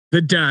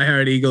The Die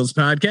Hard Eagles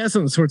podcast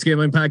on the Sports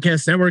Gambling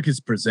Podcast Network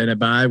is presented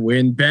by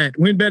WynnBET.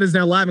 WynnBET is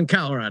now live in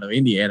Colorado,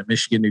 Indiana,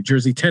 Michigan, New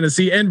Jersey,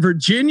 Tennessee, and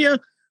Virginia.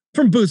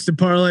 From boosted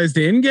parlays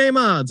to in-game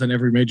odds on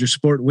every major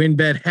sport,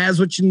 WynnBET has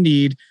what you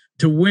need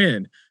to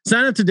win.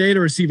 Sign up today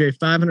to receive a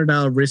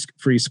 $500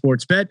 risk-free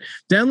sports bet.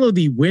 Download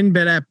the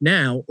WynnBET app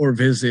now or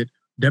visit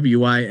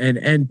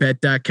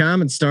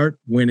wynnbet.com and start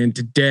winning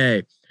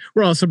today.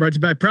 We're also brought to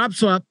you by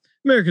PropSwap,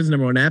 America's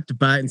 #1 app to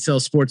buy and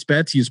sell sports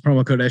bets. Use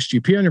promo code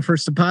SGP on your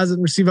first deposit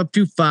and receive up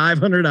to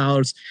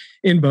 $500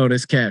 in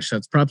bonus cash.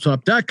 That's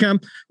PropSwap.com,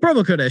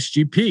 promo code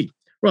SGP.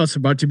 We're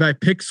also brought to you by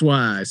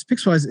Pickswise.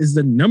 Pickswise is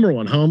the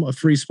 #1 home of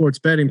free sports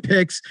betting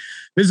picks.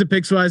 Visit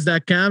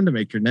Pickswise.com to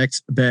make your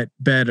next bet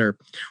better.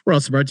 We're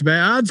also brought to you by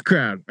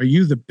OddsCrowd. Are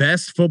you the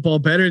best football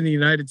bettor in the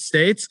United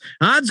States?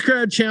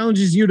 OddsCrowd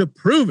challenges you to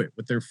prove it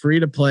with their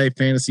free-to-play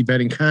fantasy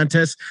betting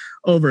contest.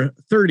 Over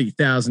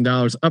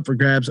 $30,000 up for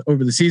grabs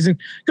over the season.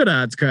 Go to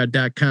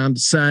oddscrowd.com to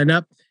sign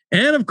up.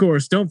 And of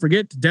course, don't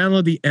forget to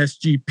download the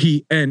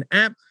SGPN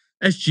app.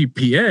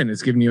 SGPN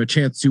is giving you a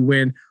chance to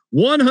win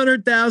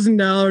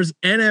 $100,000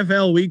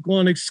 NFL Week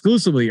 1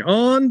 exclusively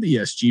on the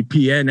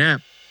SGPN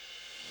app.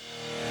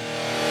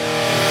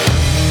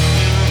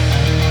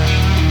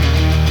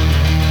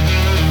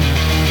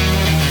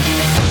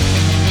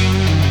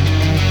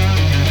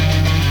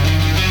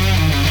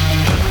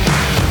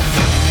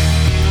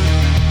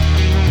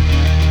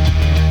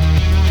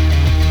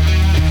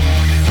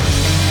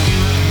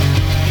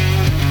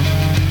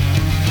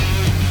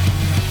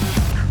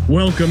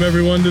 Welcome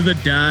everyone to the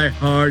Die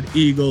Hard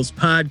Eagles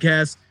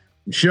podcast.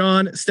 I'm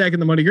Sean, stacking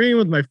the money green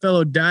with my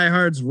fellow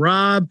diehards,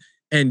 Rob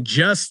and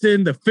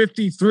Justin. The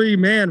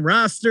 53-man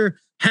roster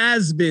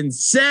has been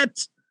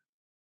set.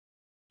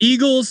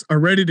 Eagles are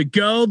ready to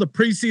go. The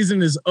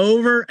preseason is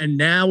over, and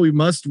now we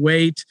must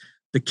wait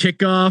the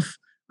kickoff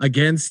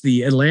against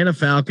the Atlanta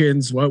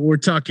Falcons. What we're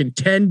talking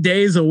 10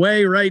 days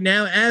away right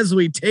now as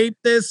we tape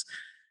this.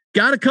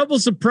 Got a couple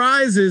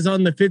surprises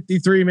on the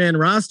 53-man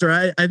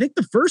roster. I think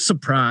the first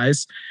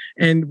surprise,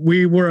 and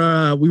we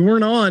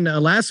weren't on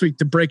last week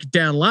to break it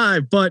down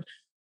live, but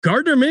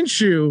Gardner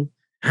Minshew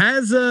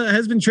has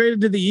been traded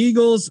to the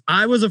Eagles.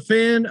 I was a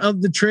fan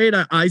of the trade.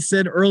 I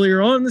said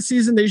earlier on in the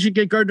season they should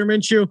get Gardner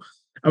Minshew.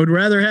 I would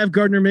rather have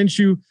Gardner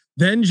Minshew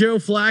than Joe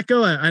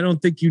Flacco. I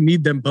don't think you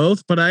need them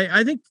both, but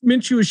I think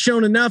Minshew has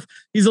shown enough.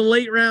 He's a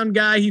late round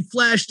guy. He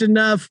flashed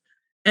enough.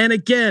 And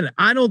again,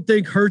 I don't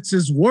think Hurts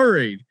is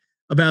worried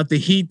about the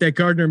heat that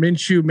Gardner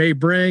Minshew may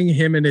bring.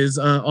 Him and his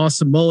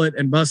awesome mullet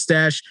and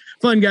mustache.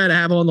 Fun guy to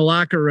have in the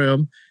locker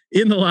room.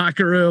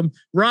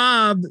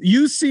 Rob,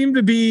 you seem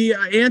to be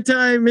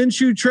anti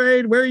Minshew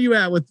trade. Where are you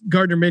at with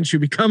Gardner Minshew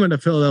becoming a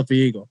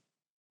Philadelphia Eagle?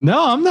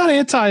 No, I'm not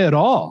anti at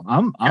all.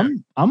 I'm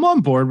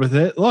on board with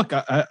it. Look,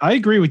 I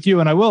agree with you,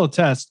 and I will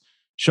attest.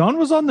 Sean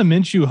was on the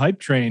Minshew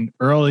hype train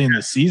early in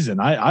the season.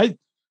 I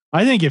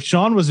think if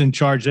Sean was in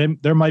charge,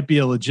 there might be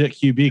a legit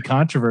QB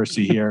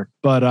controversy here.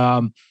 But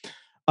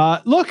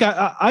look,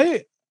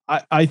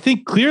 I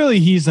think clearly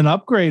he's an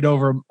upgrade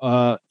over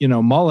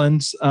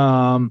Mullins.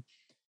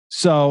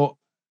 So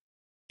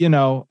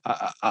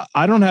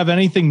I don't have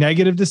anything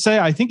negative to say.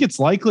 I think it's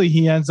likely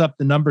he ends up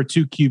the number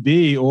 2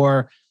 QB,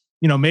 or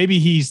maybe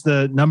he's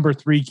the number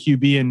 3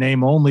 QB in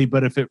name only.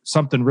 But if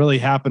something really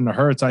happened to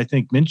Hurts, I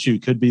think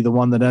Minshew could be the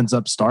one that ends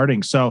up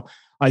starting. So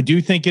I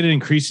do think it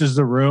increases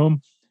the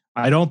room.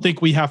 I don't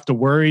think we have to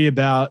worry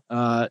about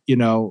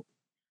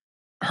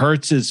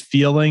Hurts's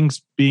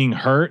feelings being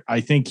hurt.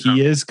 I think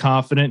he is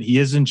confident. He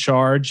is in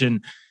charge.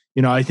 And,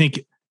 I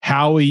think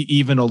Howie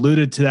even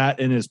alluded to that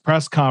in his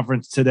press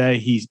conference today.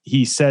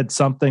 He said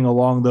something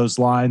along those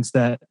lines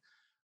that,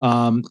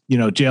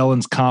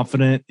 Jalen's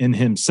confident in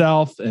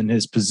himself and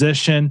his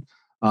position.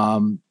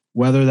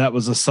 Whether that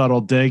was a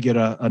subtle dig at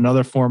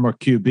another former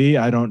QB,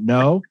 I don't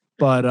know.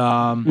 But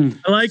I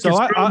like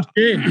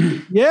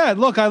it. Yeah,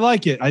 look, I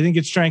like it. I think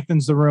it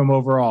strengthens the room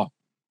overall.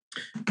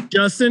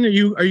 Justin, are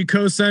you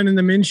co-signing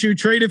the Minshew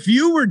trade? If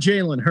you were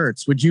Jalen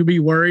Hurts, would you be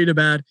worried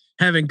about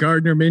having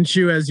Gardner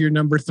Minshew as your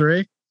number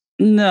 3?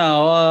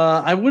 No,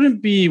 I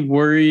wouldn't be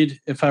worried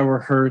if I were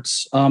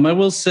Hurts. I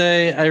will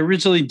say I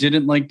originally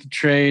didn't like the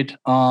trade,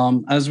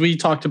 as we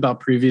talked about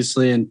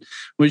previously, and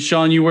with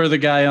Sean, you were the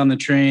guy on the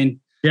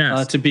train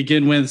to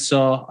begin with.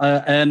 So,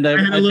 I think I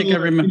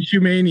remember Minshew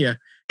mania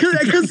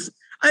because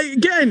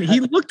again,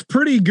 he looked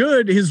pretty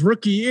good his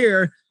rookie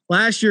year.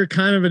 Last year,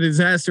 kind of a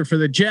disaster for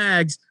the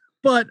Jags.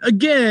 But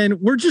again,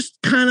 we're just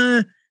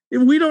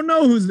we don't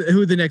know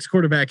who the next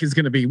quarterback is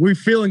going to be. We're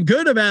feeling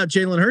good about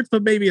Jalen Hurts,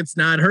 but maybe it's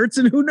not Hurts,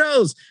 and who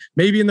knows?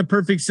 Maybe in the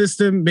perfect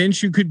system,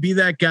 Minshew could be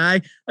that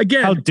guy.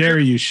 Again, how dare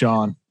you,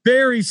 Sean?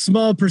 Very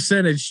small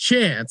percentage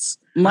chance.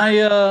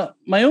 My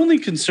only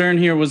concern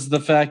here was the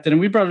fact that, and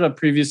we brought it up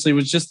previously,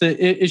 was just that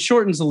it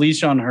shortens the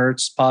leash on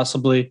Hurts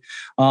possibly.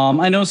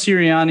 I know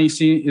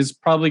Sirianni is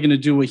probably going to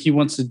do what he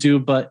wants to do,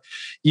 but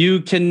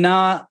you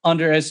cannot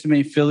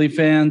underestimate Philly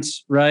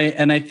fans, right?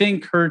 And I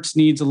think Hurts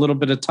needs a little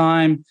bit of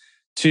time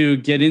to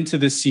get into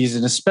this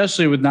season,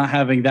 especially with not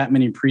having that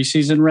many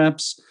preseason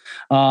reps.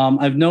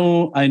 I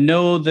know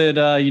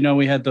that,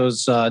 we had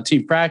those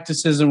team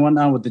practices and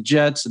whatnot with the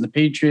Jets and the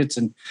Patriots,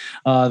 and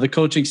the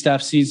coaching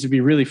staff seems to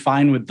be really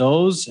fine with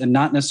those and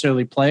not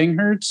necessarily playing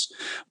Hurts.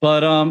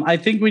 But I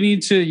think we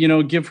need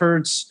to, give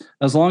Hurts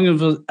as long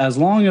of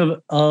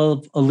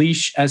a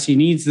leash as he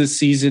needs this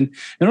season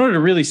in order to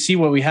really see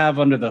what we have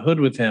under the hood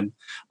with him.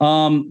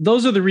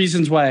 Those are the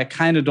reasons why I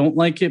kind of don't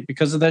like it,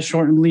 because of that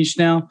shortened leash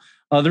now.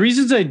 The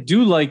reasons I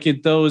do like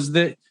it, though, is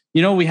that,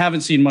 we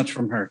haven't seen much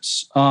from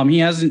Hurts. He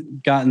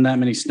hasn't gotten that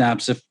many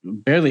snaps, if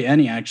barely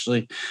any,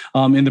 actually,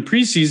 in the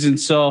preseason.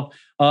 So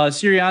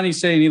Sirianni's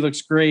saying he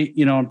looks great,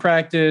 in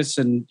practice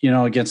and,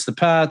 against the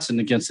Pats and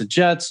against the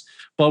Jets.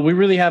 But we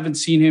really haven't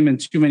seen him in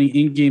too many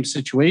in-game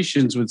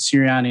situations with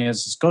Sirianni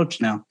as his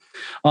coach now.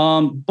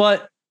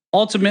 But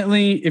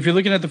ultimately, if you're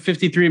looking at the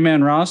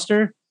 53-man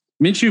roster,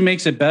 Minshew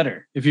makes it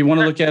better if you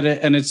want to look at it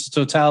and its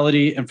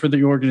totality and for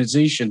the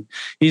organization.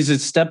 He's a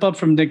step up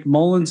from Nick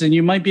Mullins, and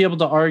you might be able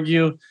to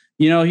argue,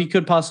 he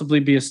could possibly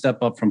be a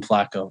step up from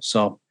Flacco.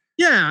 So,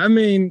 yeah, I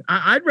mean,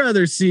 I'd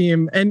rather see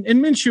him, and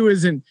Minshew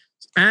isn't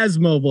as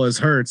mobile as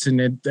Hurts,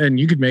 and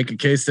you could make a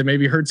case that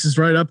maybe Hurts is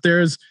right up there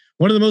as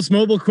one of the most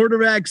mobile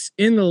quarterbacks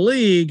in the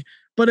league.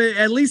 But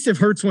at least if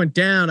Hurts went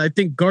down, I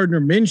think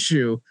Gardner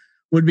Minshew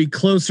would be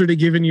closer to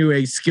giving you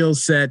a skill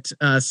set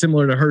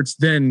similar to Hurts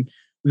than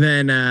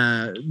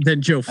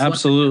Joe Flacco.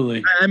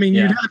 Absolutely. I mean,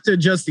 you'd have to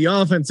adjust the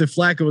offense if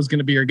Flacco was going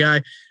to be your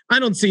guy. I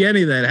don't see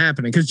any of that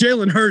happening because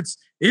Jalen Hurts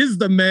is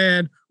the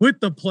man with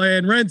the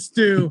plan. Rent's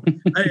due.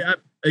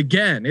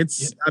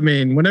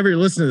 Whenever you're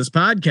listening to this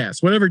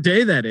podcast, whatever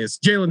day that is,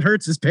 Jalen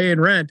Hurts is paying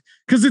rent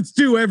because it's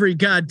due every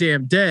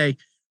goddamn day.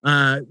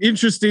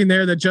 Interesting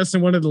there that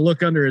Justin wanted to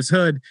look under his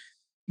hood.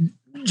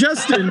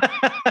 Justin,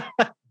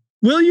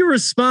 will you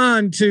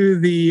respond to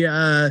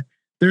the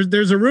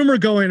there's a rumor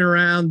going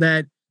around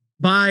that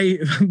by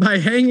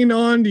hanging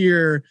on to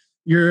your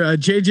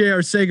JJ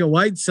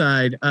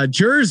Arcega-Whiteside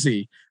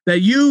jersey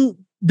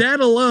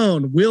that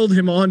alone willed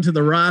him onto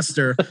the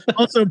roster.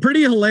 Also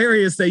pretty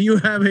hilarious that you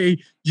have a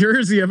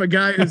jersey of a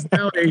guy who's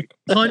now a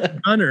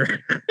punt gunner.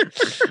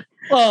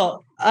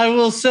 Well, I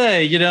will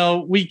say,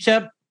 we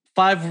kept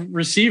 5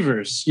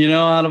 receivers,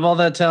 out of all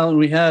that talent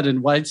we had,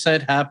 and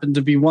Whiteside happened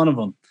to be one of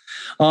them.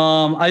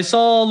 I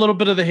saw a little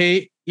bit of the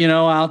hate,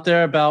 out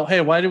there about,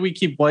 hey, why did we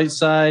keep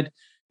Whiteside?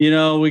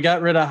 We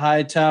got rid of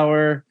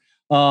Hightower.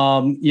 We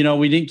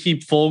didn't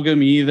keep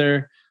Fulgham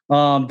either.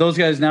 Those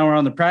guys now are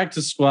on the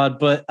practice squad,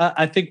 but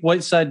I think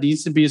Whiteside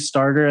needs to be a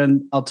starter.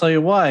 And I'll tell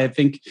you why. I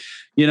think,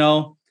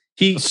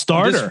 a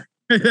starter.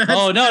 No.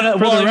 For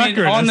the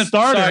record, on the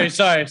starter.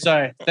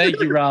 Sorry. Thank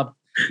you, Rob.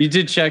 You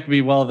did check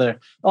me well there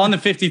on the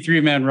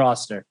 53-man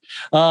roster.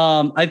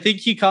 I think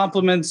he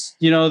complements,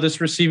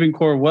 this receiving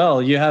core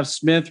well. You have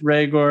Smith,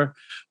 Reagor,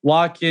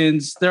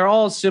 Watkins. They're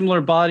all similar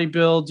body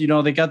build.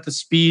 They got the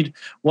speed.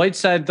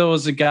 Whiteside, though,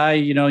 is a guy,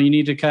 you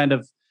need to kind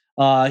of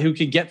who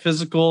could get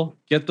physical,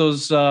 get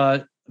those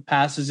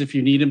passes if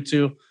you need him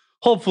to.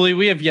 Hopefully,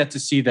 we have yet to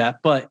see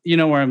that, but you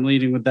know where I'm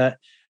leading with that.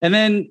 And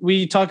then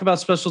we talk about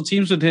special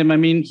teams with him. I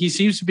mean, he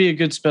seems to be a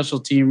good special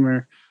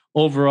teamer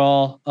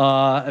overall.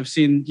 I've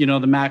seen, the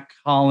Mac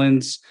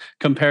Hollins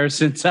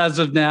comparisons as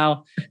of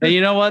now. And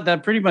you know what?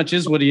 That pretty much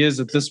is what he is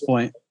at this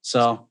point.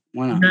 So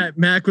why not?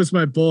 Mac was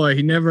my boy.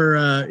 He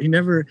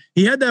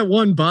had that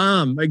one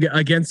bomb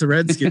against the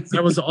Redskins.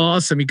 That was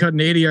awesome. He cut an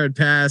 80-yard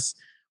pass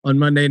on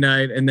Monday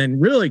night and then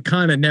really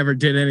kind of never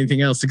did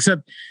anything else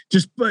except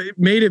just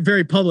made it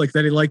very public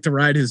that he liked to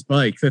ride his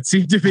bike. That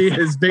seemed to be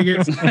his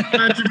biggest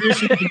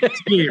contribution to the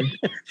team.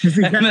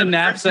 And the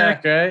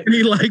knapsack, right? And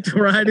he liked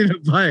riding a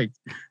bike.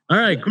 All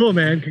right, cool,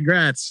 man.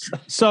 Congrats.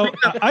 So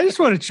I just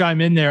want to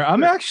chime in there.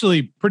 I'm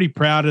actually pretty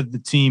proud of the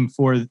team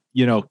for,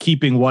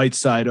 keeping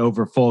Whiteside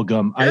over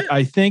Fulgham. Yeah.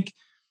 I think,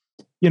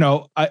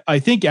 I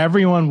think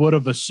everyone would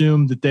have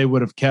assumed that they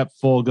would have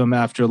kept Fulgham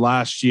after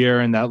last year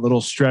and that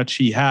little stretch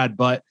he had.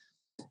 But,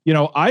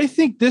 I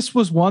think this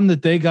was one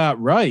that they got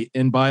right.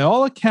 And by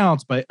all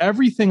accounts, by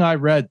everything I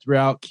read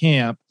throughout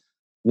camp,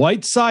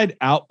 Whiteside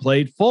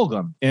outplayed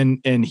Fulgham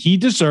and he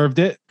deserved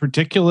it,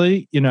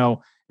 particularly,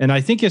 and I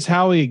think as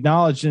Howie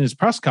acknowledged in his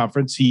press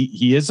conference,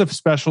 he is a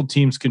special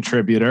teams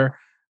contributor.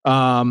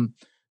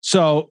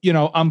 So,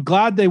 I'm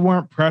glad they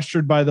weren't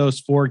pressured by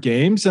those 4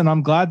 games, and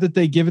I'm glad that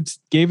they gave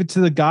it to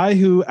the guy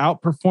who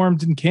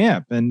outperformed in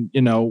camp. And,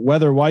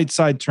 whether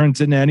Whiteside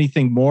turns into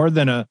anything more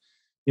than a,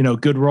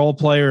 good role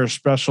player or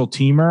special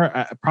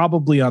teamer,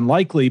 probably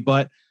unlikely,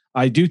 but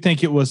I do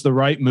think it was the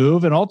right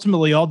move. And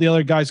ultimately all the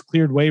other guys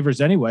cleared waivers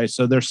anyway.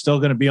 So they're still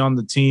going to be on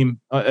the team,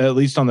 at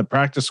least on the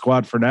practice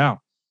squad for now.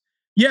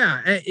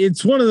 Yeah,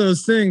 it's one of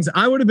those things.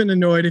 I would have been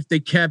annoyed if they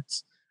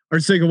kept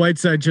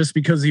Arcega-Whiteside just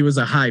because he was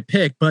a high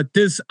pick, but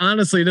this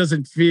honestly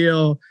doesn't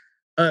feel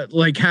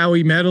like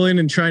Howie meddling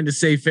and trying to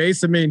save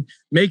face. I mean,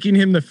 making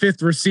him the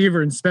 5th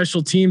receiver and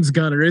special teams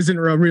gunner isn't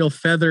a real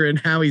feather in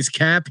Howie's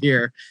cap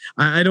here.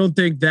 I don't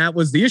think that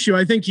was the issue.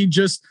 I think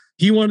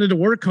he wanted to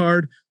work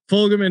hard.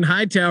 Fulgham and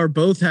Hightower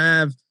both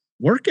have,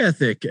 work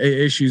ethic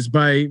issues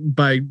by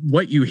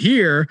what you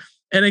hear.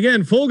 And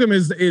again, Fulgham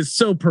is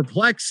so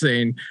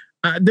perplexing.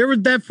 There was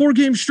that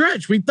 4-game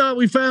stretch. We thought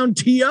we found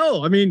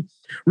T.O. I mean,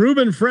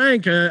 Reuben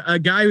Frank, a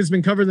guy who's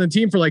been covering the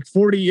team for like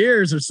 40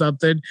 years or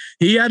something.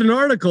 He had an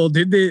article.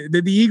 Did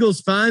the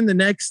Eagles find the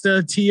next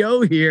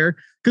T.O. here?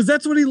 Because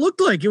that's what he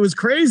looked like. It was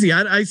crazy.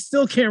 I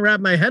still can't wrap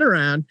my head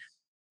around.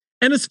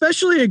 And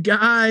especially a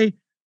guy,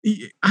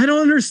 I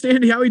don't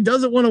understand how he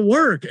doesn't want to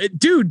work.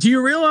 Dude, do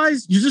you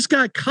realize you just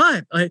got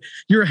cut?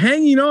 You're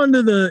hanging on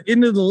to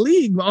into the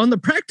league on the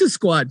practice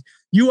squad.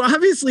 You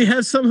obviously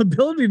have some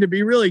ability to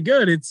be really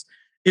good.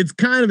 It's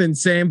kind of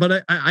insane,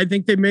 but I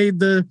think they made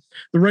the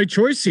right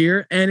choice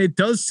here. And it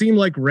does seem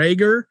like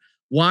Reagor,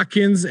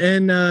 Watkins,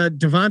 and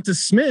Devonta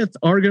Smith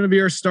are going to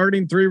be our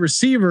starting 3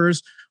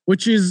 receivers,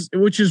 which is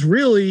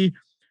really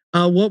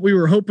what we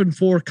were hoping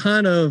for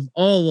kind of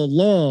all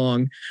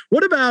along.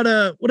 What about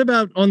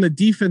on the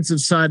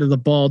defensive side of the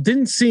ball?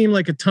 Didn't seem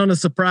like a ton of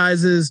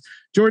surprises.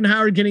 Jordan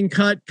Howard getting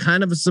cut,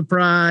 kind of a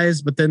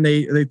surprise, but then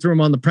they threw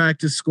him on the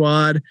practice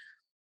squad.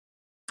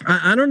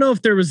 I don't know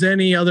if there was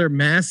any other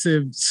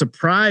massive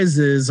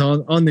surprises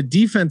on the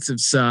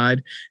defensive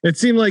side. It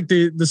seemed like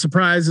the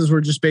surprises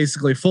were just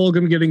basically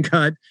Fulgham getting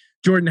cut,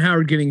 Jordan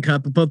Howard getting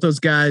cut, but both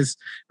those guys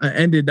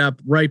ended up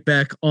right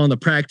back on the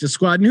practice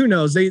squad. And who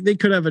knows, they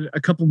could have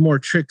a couple more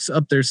tricks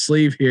up their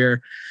sleeve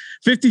here.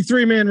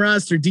 53-man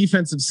roster,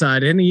 defensive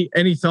side. Any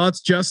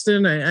thoughts,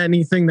 Justin?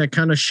 Anything that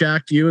kind of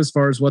shocked you as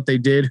far as what they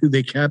did, who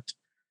they kept?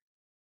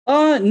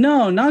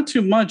 No, not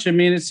too much. I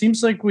mean, it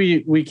seems like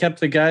we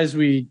kept the guys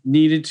we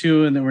needed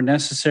to and that were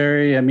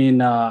necessary. I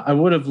mean, I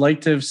would have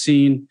liked to have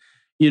seen,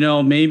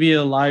 maybe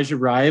Elijah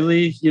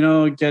Riley,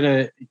 get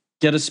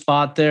a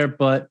spot there,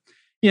 but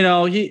he's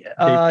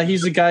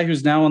a guy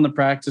who's now on the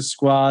practice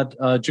squad.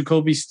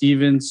 Jacoby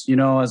Stevens,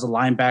 as a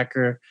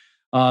linebacker,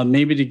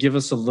 maybe to give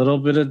us a little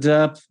bit of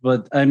depth,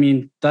 but I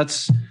mean,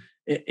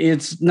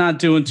 it's not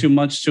doing too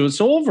much to it.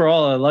 So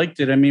overall, I liked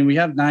it. I mean, we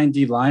have 9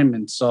 D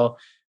linemen, so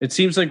it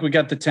seems like we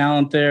got the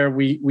talent there.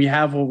 We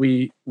have what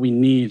we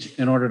need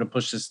in order to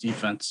push this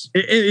defense.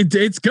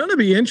 It's going to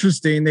be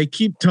interesting. They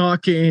keep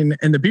talking,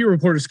 and the beat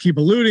reporters keep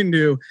alluding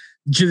to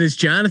this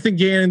Jonathan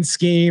Gannon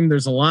scheme.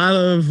 There's a lot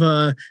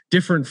of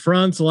different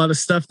fronts, a lot of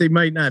stuff they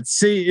might not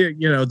see.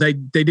 They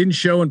didn't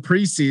show in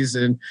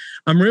preseason.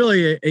 I'm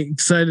really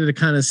excited to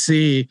kind of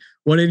see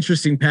what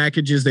interesting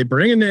packages they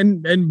bring,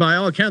 and by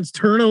all accounts,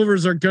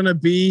 turnovers are going to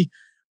be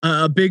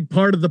a big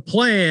part of the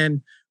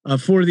plan.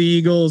 For the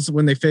Eagles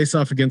when they face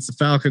off against the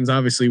Falcons,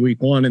 obviously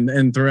week 1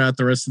 and throughout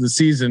the rest of the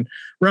season.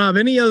 Rob,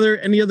 any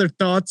other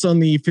thoughts on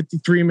the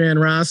 53-man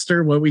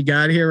roster? What we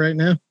got here right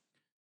now?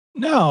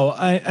 No,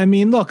 I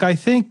mean, look, I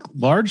think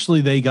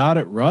largely they got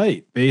it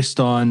right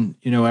based on,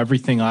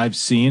 everything I've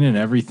seen and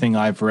everything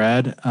I've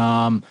read.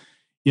 I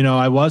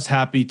was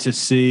happy to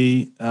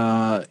see,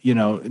 not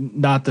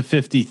the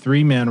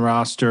 53-man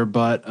roster,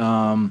 but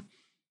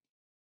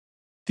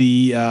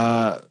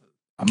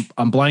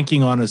I'm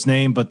blanking on his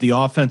name, but the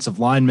offensive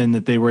lineman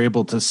that they were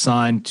able to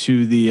sign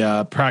to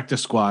the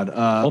practice squad,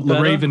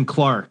 LaRaven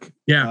Clark.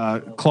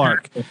 Yeah,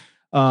 Clark.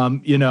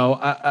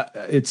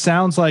 It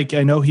sounds like,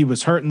 I know he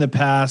was hurt in the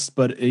past,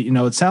 but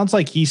it sounds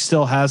like he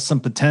still has some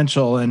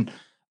potential. And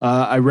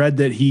I read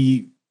that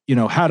he,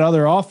 had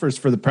other offers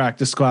for the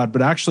practice squad,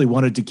 but actually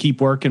wanted to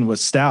keep working with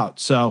Stout.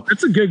 So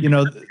that's a good,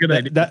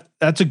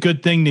 that's a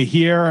good thing to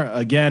hear.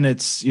 Again,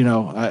 it's,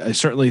 I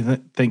certainly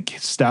think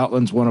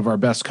Stoutland's one of our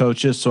best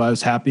coaches. So I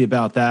was happy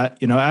about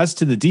that. As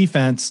to the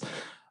defense,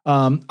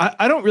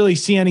 I don't really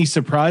see any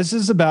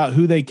surprises about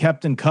who they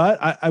kept and cut.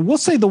 I will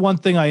say the one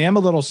thing I am a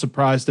little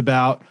surprised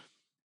about,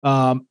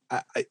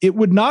 it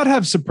would not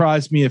have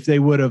surprised me if they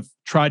would have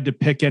tried to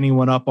pick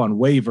anyone up on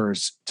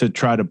waivers to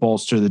try to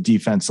bolster the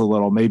defense a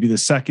little, maybe the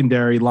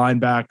secondary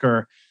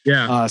linebacker,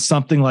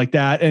 something like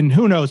that. And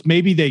who knows,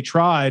 maybe they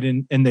tried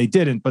and they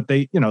didn't, but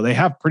they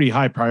have pretty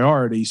high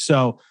priority.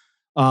 So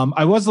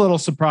I was a little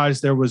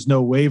surprised there was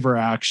no waiver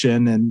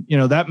action, and,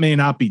 that may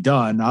not be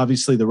done.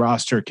 Obviously the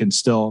roster can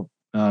still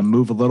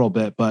move a little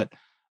bit, but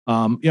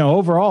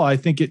overall, I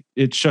think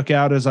it shook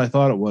out as I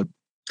thought it would.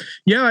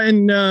 Yeah.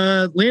 And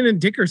Landon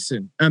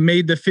Dickerson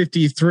made the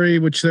 53,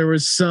 which there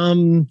was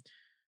some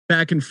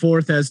back and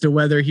forth as to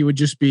whether he would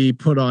just be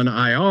put on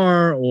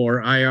IR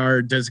or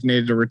IR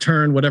designated to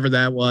return, whatever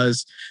that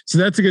was. So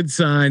that's a good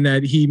sign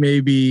that he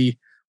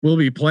will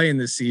be playing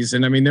this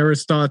season. I mean, there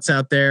was thoughts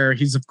out there.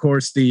 He's of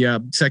course the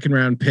second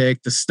round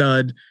pick, the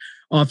stud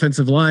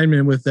offensive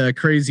lineman with a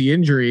crazy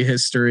injury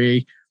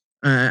history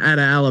out of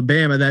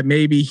Alabama, that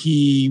maybe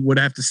he would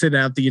have to sit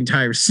out the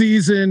entire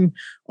season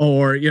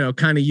or,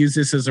 kind of use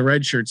this as a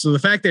red shirt. So the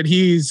fact that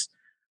he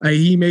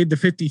made the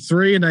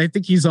 53, and I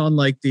think he's on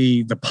like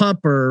the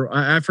pup, or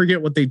I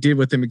forget what they did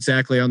with him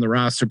exactly on the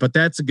roster, but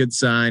that's a good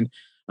sign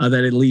that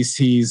at least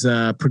he's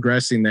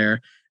progressing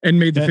there and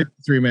made the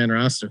 53-man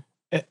roster.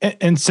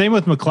 And same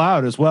with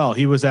McLeod as well.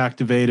 He was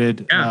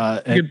activated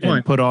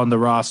and put on the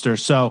roster.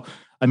 So,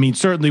 I mean,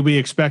 certainly we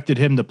expected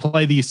him to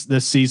play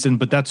this season,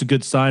 but that's a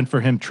good sign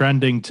for him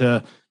trending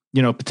to,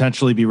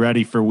 potentially be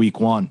ready for week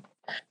 1.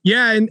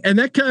 Yeah, and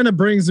that kind of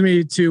brings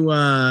me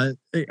to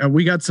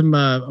we got some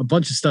a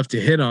bunch of stuff to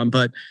hit on,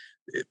 but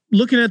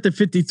looking at the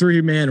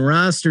 53-man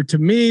roster, to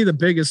me, the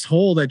biggest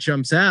hole that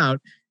jumps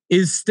out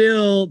is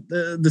still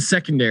the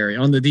secondary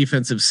on the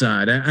defensive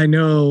side. I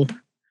know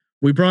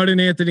we brought in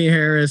Anthony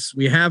Harris,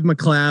 we have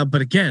McLeod,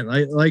 but again,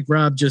 like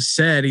Rob just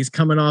said, he's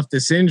coming off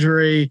this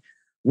injury.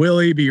 Will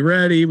he be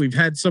ready? We've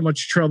had so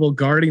much trouble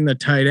guarding the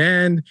tight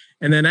end.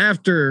 And then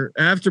after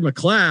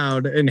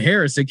McLeod and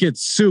Harris, it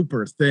gets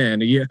super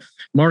thin.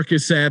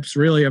 Marcus Epps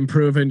really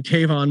improving.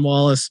 Kayvon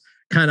Wallace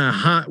kind of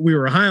hot. We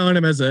were high on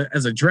him as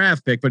a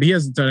draft pick, but he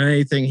hasn't done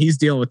anything. He's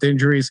dealing with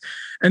injuries.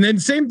 And then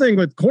same thing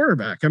with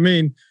cornerback. I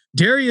mean,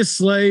 Darius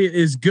Slay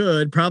is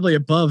good, probably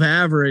above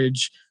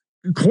average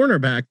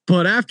cornerback.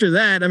 But after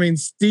that, I mean,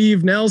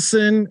 Steve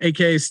Nelson,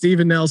 aka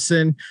Steven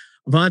Nelson,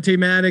 Vontae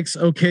Maddox,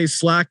 okay,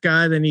 slot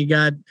guy. Then you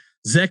got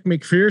Zach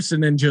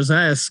McPherson and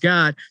Josiah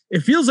Scott.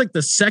 It feels like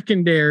the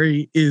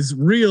secondary is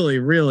really,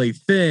 really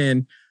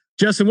thin.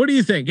 Justin, what do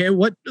you think? Hey,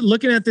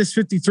 looking at this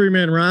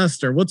 53-man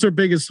roster, what's our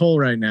biggest hole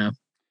right now?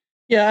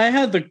 Yeah, I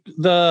had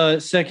the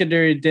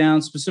secondary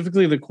down,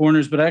 specifically the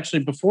corners, but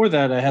actually before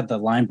that, I had the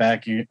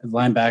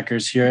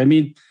linebackers here. I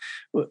mean,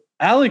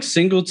 Alex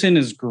Singleton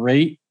is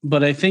great,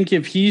 but I think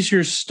if he's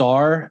your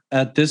star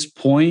at this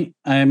point,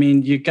 I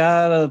mean, you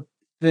gotta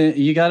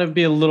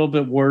be a little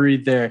bit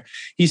worried there.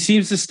 He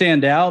seems to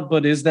stand out,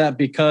 but is that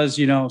because,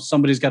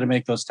 somebody's got to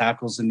make those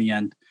tackles in the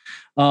end?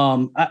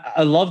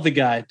 I love the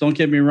guy. Don't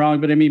get me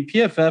wrong, but I mean,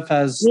 PFF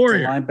has the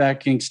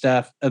linebacking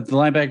staff, the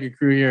linebacker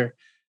crew here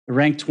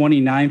ranked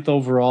 29th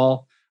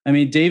overall. I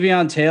mean,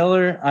 Davion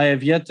Taylor, I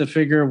have yet to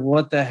figure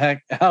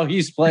how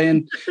he's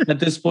playing at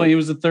this point. He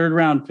was a 3rd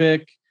round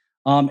pick.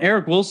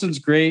 Eric Wilson's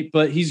great,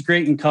 but he's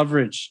great in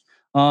coverage.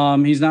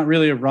 He's not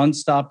really a run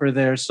stopper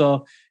there.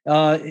 So,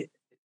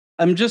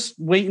 I'm just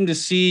waiting to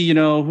see,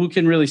 who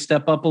can really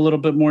step up a little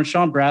bit more.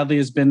 Sean Bradley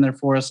has been there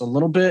for us a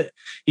little bit.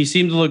 He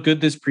seemed to look good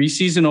this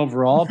preseason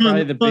overall.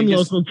 Probably the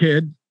biggest local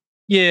kid.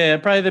 Yeah,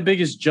 probably the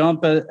biggest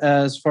jump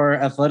as far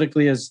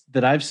athletically as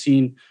that I've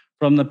seen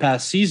from the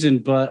past season.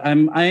 But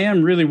I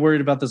am really worried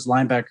about this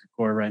linebacker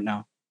core right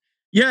now.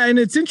 Yeah, and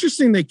it's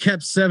interesting they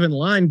kept 7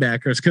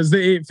 linebackers because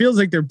it feels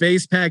like their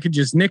base package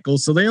is nickel,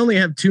 so they only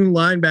have 2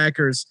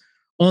 linebackers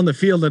on the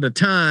field at a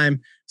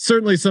time.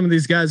 Certainly some of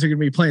these guys are going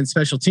to be playing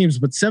special teams,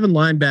 but 7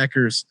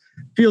 linebackers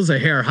feels a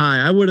hair high.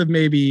 I would have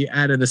maybe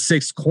added a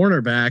 6th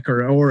cornerback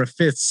or a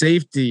 5th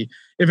safety,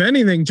 if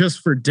anything, just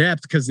for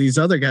depth, because these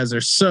other guys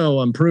are so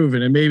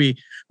unproven, and maybe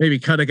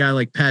cut a guy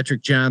like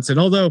Patrick Johnson.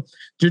 Although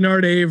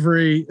Jannard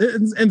Avery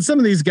and some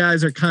of these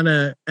guys are kind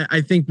of,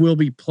 I think, will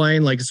be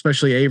playing, like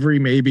especially Avery,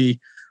 maybe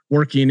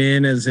working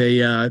in as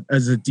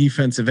a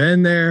defensive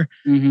end there.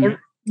 Mm-hmm.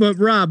 But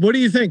Rob, what do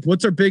you think?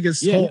 What's our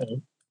biggest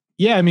hole?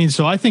 Yeah, I mean,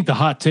 so I think the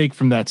hot take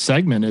from that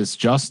segment is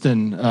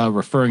Justin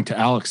referring to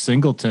Alex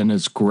Singleton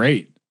is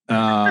great.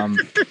 I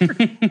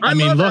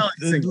mean,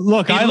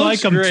 look, I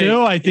like him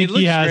too. I think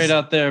he has great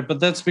out there, but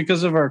that's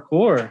because of our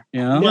core.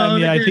 Yeah, I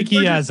mean, I think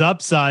he has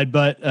upside,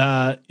 but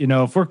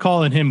if we're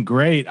calling him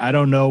great, I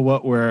don't know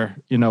what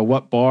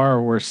what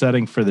bar we're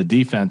setting for the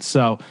defense.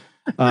 So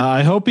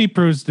I hope he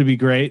proves to be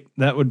great.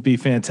 That would be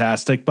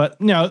fantastic. But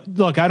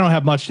look, I don't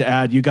have much to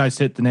add. You guys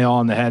hit the nail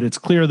on the head. It's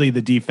clearly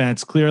the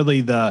defense,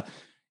 clearly the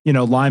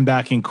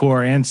linebacking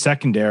core and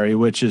secondary,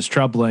 which is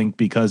troubling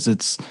because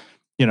it's,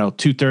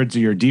 2/3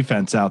 of your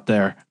defense out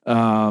there.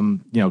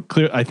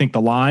 I think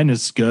the line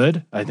is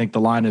good. I think the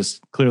line is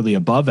clearly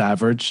above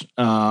average.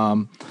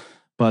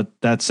 But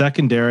that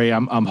secondary,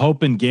 I'm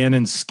hoping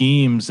Gannon's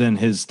schemes and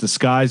his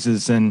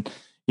disguises and,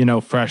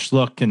 fresh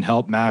look can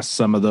help mask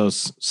some of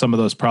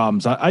those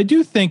problems. I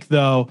do think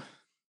though,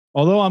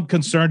 although I'm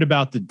concerned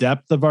about the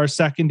depth of our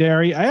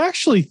secondary, I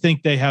actually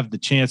think they have the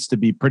chance to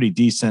be pretty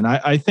decent.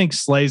 I think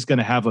Slay's going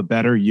to have a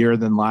better year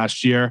than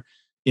last year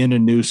in a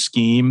new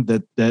scheme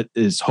that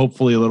is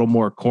hopefully a little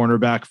more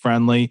cornerback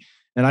friendly.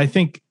 And I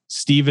think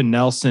Steven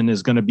Nelson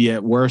is going to be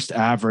at worst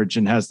average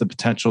and has the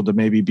potential to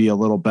maybe be a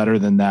little better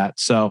than that.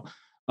 So,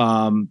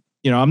 I'm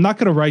not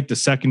going to write the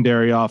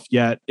secondary off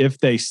yet if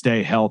they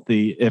stay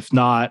healthy. If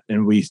not,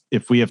 and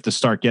if we have to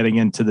start getting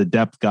into the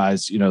depth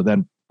guys,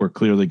 then we're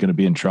clearly going to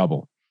be in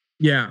trouble.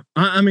 Yeah.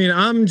 I mean,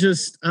 I'm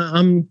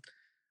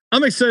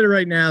excited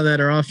right now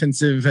that our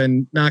offensive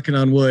and knocking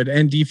on wood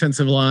and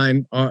defensive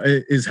line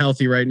is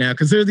healthy right now,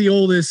 because they're the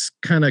oldest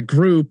kind of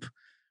group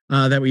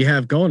that we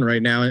have going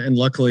right now. And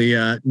luckily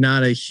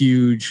not a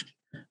huge,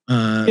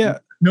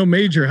 no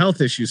major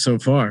health issues so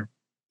far.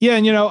 Yeah.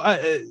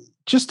 And,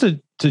 just to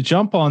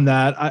jump on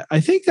that, I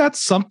think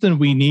that's something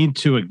we need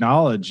to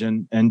acknowledge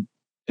and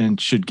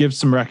should give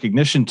some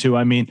recognition to.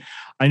 I mean,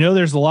 I know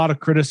there's a lot of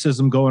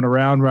criticism going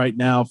around right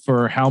now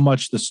for how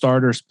much the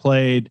starters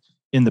played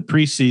in the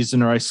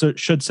preseason, or I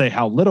should say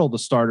how little the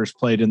starters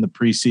played in the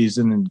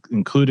preseason,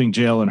 including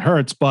Jalen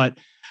Hurts. But,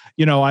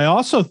 I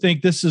also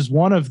think this is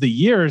one of the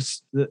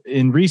years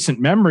in recent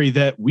memory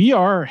that we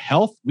are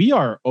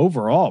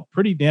overall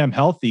pretty damn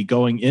healthy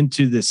going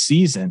into this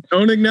season.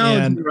 Don't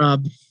acknowledge me,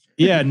 Rob.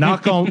 Yeah.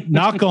 knock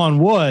on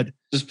wood.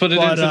 Just put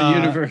it into the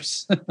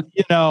universe.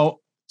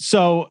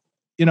 So,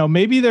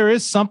 maybe there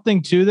is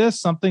something to this,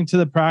 something to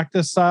the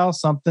practice style,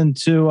 something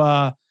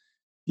to,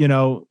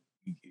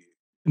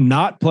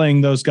 not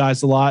playing those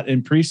guys a lot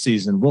in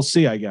preseason. We'll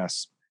see, I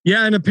guess.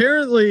 Yeah, and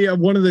apparently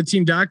one of the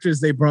team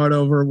doctors they brought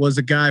over was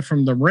a guy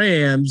from the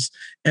Rams,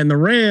 and the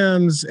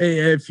Rams,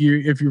 if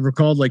you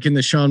recall, like in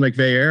the Sean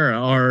McVay era,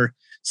 are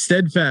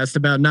steadfast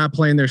about not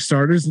playing their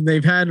starters, and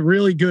they've had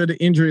really good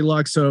injury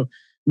luck. So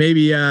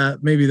maybe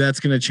that's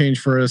going to change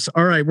for us.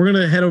 All right, we're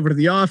going to head over to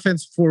the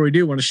offense. Before we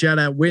do, I want to shout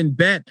out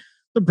WynnBET,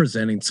 the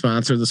presenting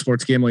sponsor of the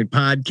Sports Gambling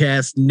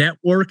Podcast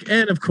Network,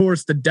 and of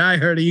course the Die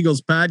Hard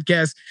Eagles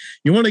podcast.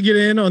 You want to get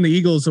in on the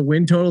Eagles, a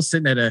win total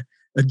sitting at a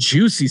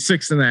juicy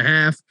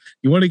 6.5.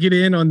 You want to get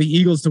in on the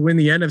Eagles to win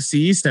the NFC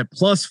East at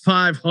plus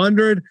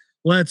 500.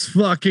 Let's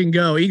fucking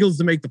go. Eagles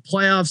to make the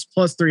playoffs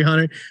plus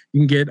 300.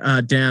 You can get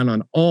down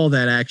on all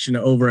that action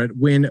over at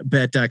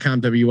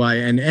wynnbet.com,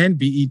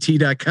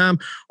 WYNNBET.com,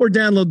 or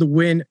download the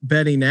Wynn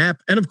betting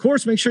app. And of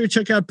course, make sure you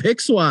check out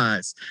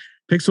Pickswise.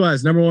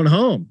 Pickswise, number one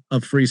home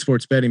of free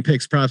sports betting,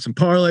 picks, props, and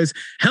parlays,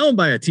 helmed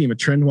by a team of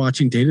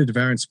trend-watching,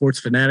 data-devouring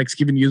sports fanatics,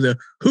 giving you the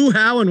who,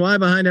 how, and why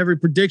behind every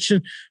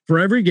prediction for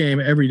every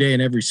game, every day,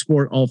 and every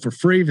sport, all for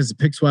free. Visit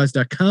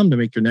Pickswise.com to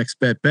make your next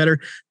bet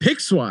better.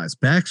 Pickswise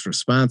backs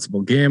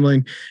responsible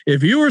gambling.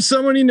 If you or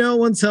someone you know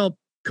wants help,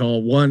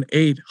 call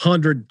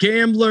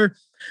 1-800-GAMBLER.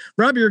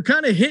 Rob, you're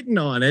kind of hitting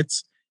on it,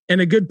 and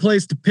a good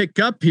place to pick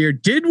up here.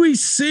 Did we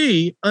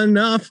see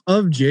enough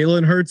of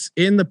Jalen Hurts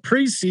in the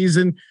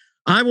preseason?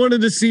 I wanted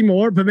to see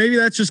more, but maybe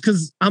that's just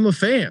because I'm a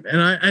fan.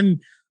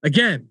 And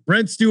again,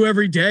 rent's due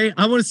every day.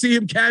 I want to see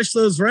him cash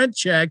those rent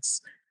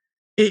checks.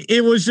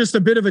 It was just a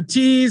bit of a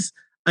tease.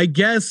 I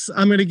guess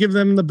I'm going to give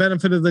them the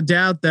benefit of the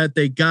doubt that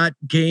they got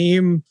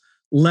game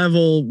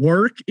level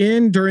work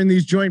in during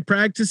these joint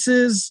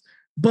practices.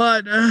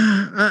 But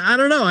I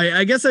don't know.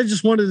 I guess I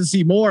just wanted to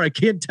see more. I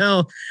can't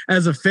tell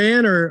as a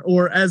fan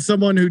or as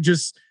someone who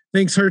just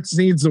thinks Hurts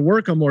needs to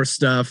work on more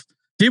stuff.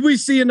 Did we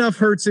see enough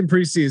Hurts in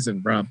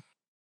preseason, Rob?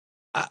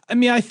 I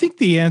mean, I think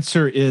the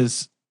answer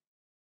is,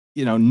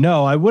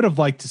 no. I would have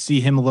liked to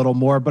see him a little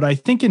more, but I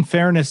think in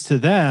fairness to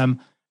them,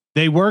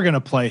 they were going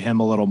to play him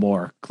a little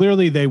more.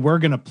 Clearly, they were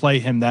going to play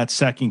him that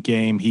second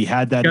game. He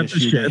had that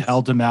issue. They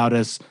held him out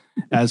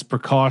as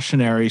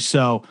precautionary.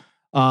 So,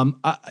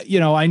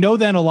 I know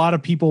then a lot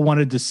of people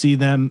wanted to see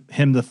him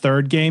the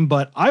third game,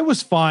 but I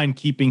was fine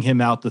keeping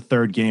him out the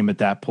third game at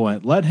that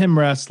point. Let him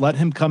rest. Let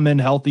him come in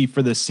healthy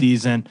for the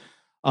season.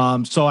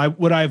 So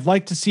I've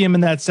liked to see him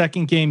in that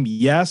second game?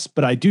 Yes,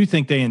 but I do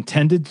think they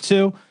intended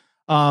to.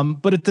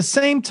 But at the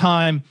same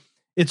time,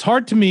 it's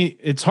hard for me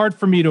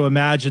to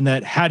imagine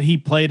that had he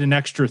played an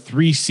extra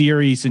 3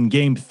 series in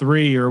game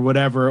 3 or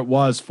whatever it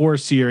was, 4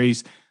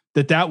 series,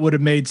 that would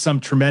have made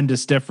some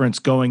tremendous difference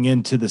going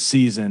into the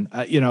season.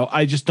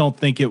 I just don't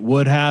think it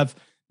would have.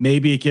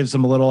 Maybe it gives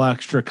them a little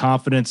extra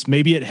confidence.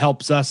 Maybe it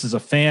helps us as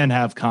a fan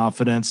have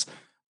confidence.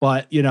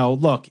 But,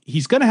 look,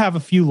 he's going to have a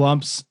few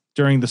lumps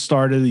during the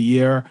start of the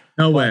year.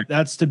 No way.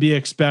 That's to be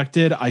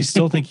expected. I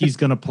still think he's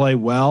going to play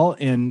well.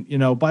 And,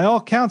 by all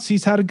counts,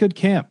 he's had a good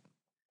camp.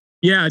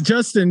 Yeah.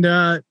 Justin,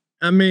 I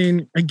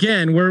mean,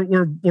 again,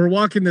 we're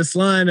walking this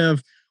line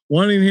of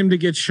wanting him to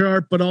get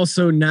sharp, but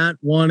also not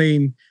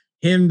wanting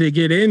him to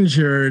get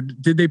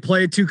injured. Did they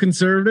play it too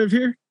conservative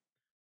here?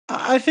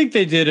 I think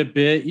they did a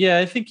bit. Yeah.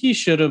 I think he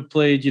should have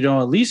played,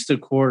 at least a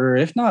quarter,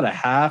 if not a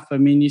half. I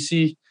mean, you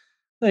see,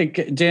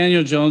 like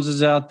Daniel Jones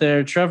is out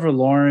there, Trevor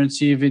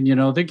Lawrence, even,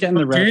 they're getting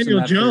the reps.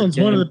 Daniel Jones,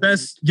 one of the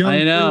best young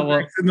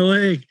quarterbacks in the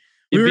league.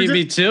 You beat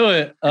me to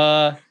it.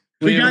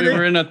 We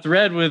were in a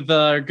thread with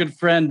our good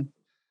friend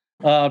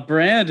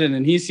Brandon,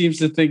 and he seems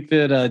to think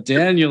that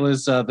Daniel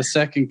is the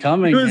second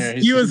coming.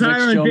 He was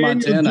higher on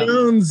Daniel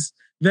Jones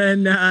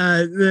than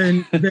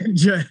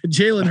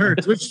Jalen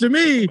Hurts, which to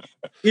me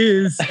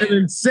is an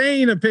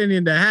insane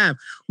opinion to have.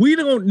 We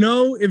don't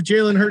know if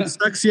Jalen Hurts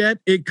sucks yet.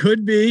 It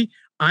could be.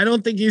 I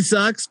don't think he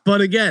sucks, but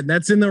again,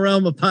 that's in the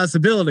realm of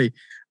possibility.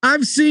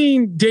 I've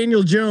seen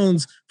Daniel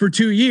Jones for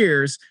 2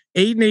 years,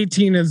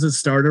 8-18 as a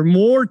starter,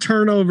 more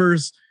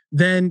turnovers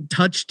than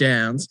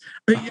touchdowns.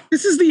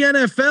 This is the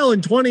NFL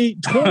in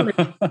 2020.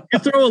 You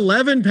throw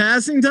 11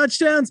 passing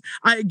touchdowns.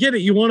 I get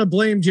it. You want to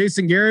blame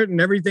Jason Garrett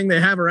and everything they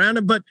have around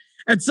him, but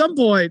at some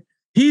point,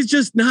 he's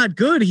just not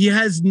good. He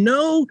has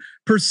no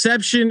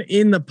perception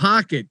in the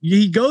pocket.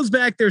 He goes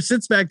back there,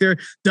 sits back there,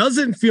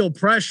 doesn't feel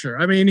pressure.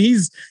 I mean,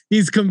 he's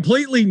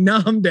completely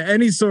numb to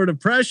any sort of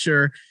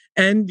pressure.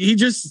 And he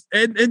just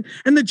and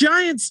the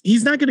Giants,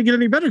 he's not going to get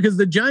any better because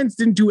the Giants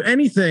didn't do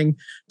anything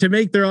to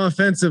make their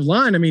offensive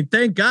line. I mean,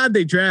 thank God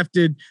they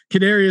drafted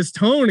Kadarius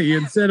Toney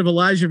instead of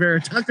Elijah Vera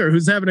Tucker,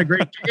 who's having a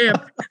great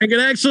camp and can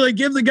actually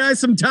give the guy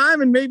some time,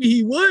 and maybe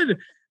he would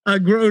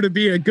grow to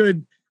be a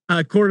good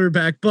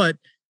quarterback. But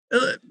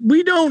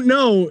we don't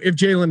know if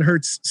Jalen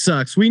Hurts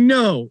sucks. We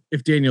know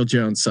if Daniel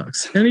Jones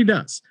sucks, and he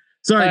does.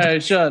 Sorry, all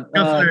right, Sean.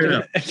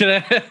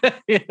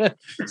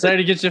 Sorry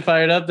to get you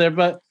fired up there,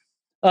 but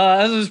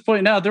as I was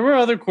pointing out, there were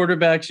other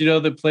quarterbacks,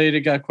 that played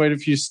and got quite a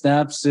few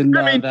snaps in.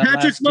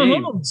 Patrick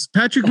Mahomes.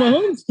 Patrick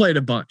Mahomes played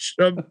a bunch.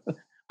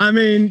 I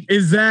mean,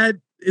 is that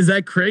is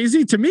that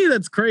crazy? To me,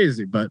 that's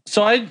crazy. But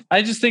so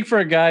I just think for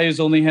a guy who's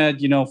only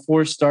had,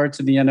 4 starts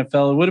in the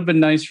NFL, it would have been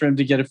nice for him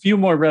to get a few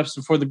more reps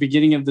before the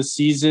beginning of the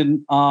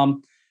season.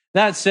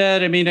 That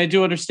said, I mean, I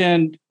do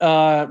understand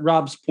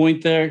Rob's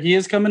point there. He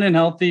is coming in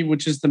healthy,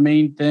 which is the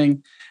main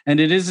thing. And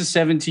it is a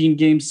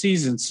 17-game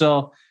season.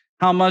 So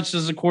how much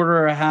does a quarter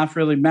or a half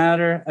really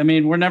matter? I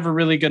mean, we're never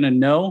really going to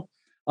know.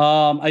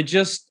 I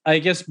guess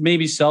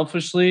maybe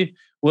selfishly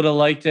would have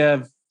liked to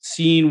have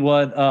seen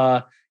what,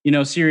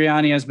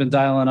 Sirianni has been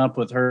dialing up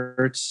with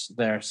Hurts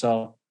there.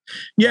 So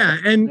yeah,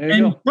 and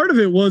part of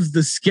it was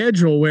the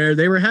schedule where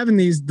they were having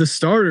the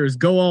starters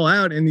go all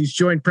out in these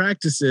joint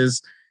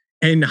practices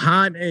and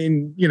hot,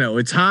 and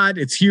it's hot,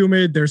 it's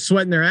humid, they're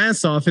sweating their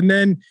ass off. And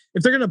then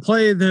if they're going to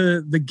play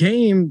the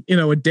game,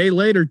 a day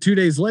later, 2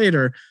 days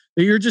later,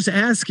 you're just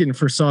asking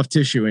for soft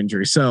tissue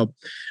injury. So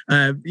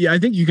I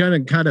think you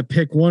kind of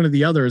pick one or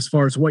the other as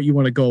far as what you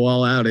want to go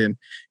all out in.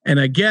 And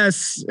I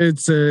guess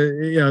it's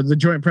the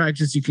joint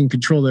practice, you can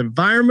control the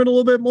environment a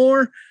little bit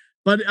more,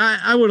 but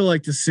I would have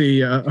liked to see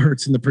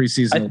Hurts in the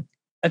preseason.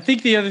 I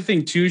think the other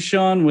thing too,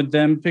 Sean, with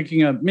them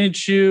picking up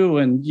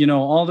Minshew and,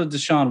 all the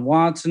Deshaun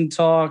Watson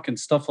talk and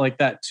stuff like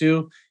that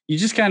too, you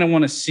just kind of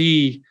want to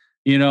see,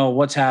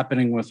 what's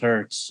happening with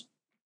Hurts.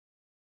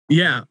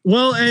 Yeah.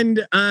 Well,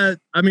 and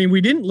we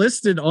didn't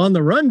list it on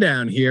the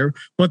rundown here,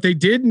 but they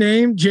did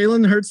name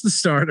Jalen Hurts the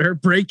starter.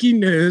 Breaking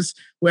news,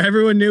 where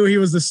everyone knew he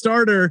was the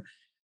starter.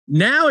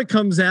 Now it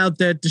comes out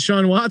that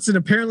Deshaun Watson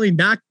apparently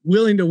not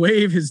willing to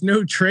waive his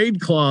no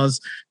trade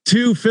clause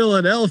to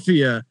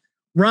Philadelphia.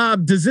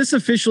 Rob, does this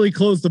officially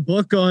close the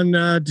book on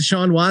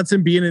Deshaun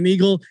Watson being an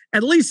Eagle,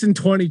 at least in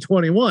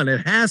 2021?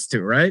 It has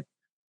to, right?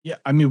 Yeah.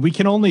 I mean, we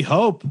can only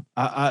hope.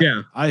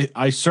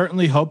 I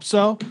certainly hope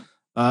so.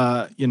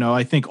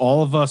 I think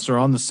all of us are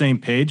on the same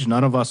page.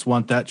 None of us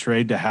want that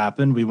trade to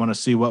happen. We want to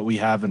see what we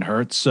have in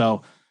Hurts.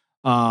 So,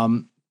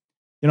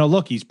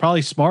 look, he's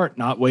probably smart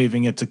not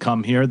waiving it to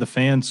come here. The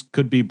fans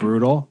could be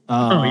brutal.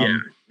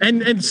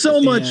 And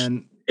so much.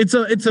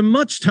 It's a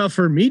much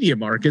tougher media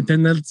market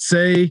than, let's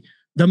say,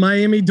 the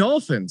Miami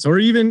Dolphins or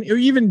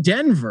even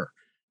Denver.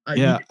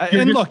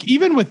 Look,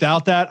 even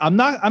without that,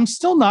 I'm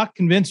still not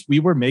convinced we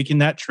were making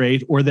that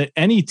trade or that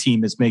any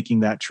team is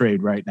making that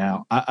trade right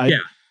now.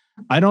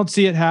 I don't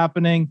see it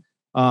happening.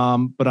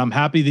 But I'm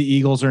happy the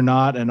Eagles are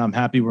not, and I'm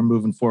happy we're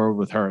moving forward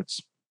with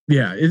Hurts.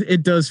 Yeah,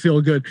 it does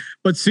feel good.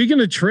 But speaking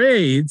of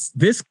trades,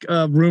 this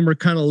rumor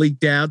kind of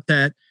leaked out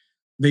that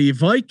the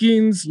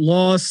Vikings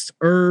lost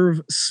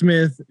Irv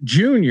Smith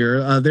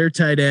Jr., their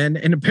tight end,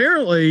 and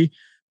apparently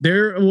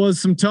there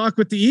was some talk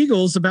with the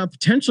Eagles about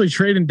potentially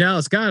trading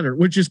Dallas Goedert,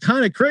 which is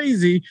kind of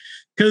crazy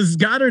because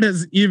Goddard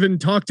has even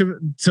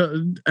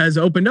has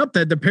opened up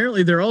that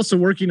apparently they're also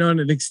working on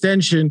an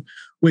extension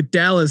with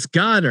Dallas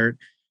Goedert.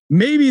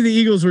 Maybe the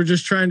Eagles were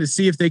just trying to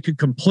see if they could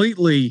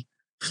completely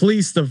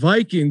fleece the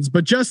Vikings.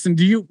 But Justin,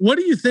 what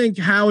do you think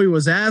Howie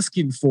was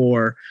asking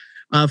for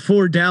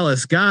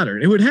Dallas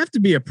Goedert? It would have to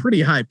be a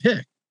pretty high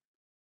pick.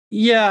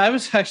 Yeah, I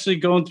was actually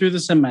going through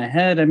this in my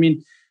head. I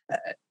mean,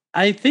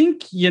 I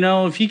think,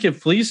 if he could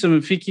fleece him,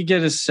 if he could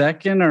get a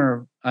second,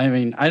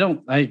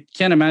 I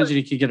can't imagine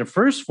he could get a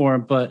first for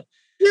him, but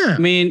yeah, I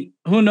mean,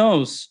 who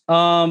knows?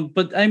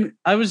 But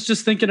I was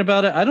just thinking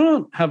about it. I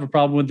don't have a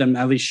problem with them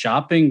at least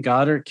shopping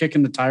Goddard,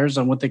 kicking the tires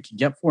on what they could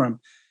get for him.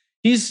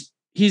 He's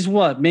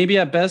what, maybe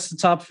at best the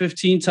top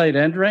 15 tight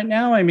end right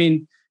now. I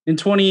mean, in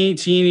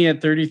 2018, he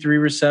had 33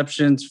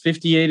 receptions,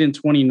 58 in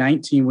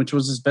 2019, which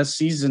was his best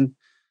season,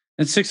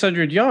 and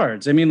 600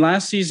 yards. I mean,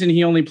 last season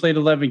he only played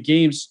 11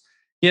 games.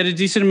 He had a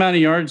decent amount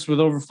of yards with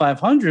over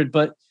 500,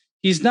 but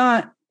he's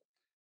not.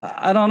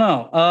 I don't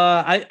know.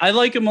 I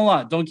like him a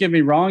lot. Don't get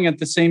me wrong. At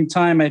the same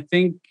time, I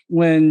think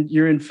when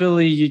you're in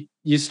Philly,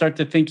 you start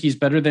to think he's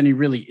better than he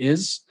really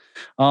is.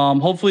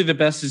 Hopefully the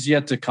best is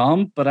yet to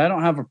come, but I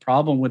don't have a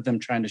problem with them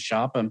trying to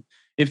shop him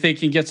if they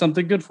can get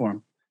something good for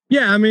him.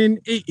 Yeah, I mean,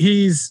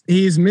 he's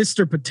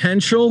Mr.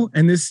 Potential,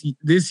 and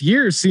this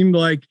year seemed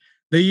like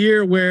the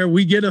year where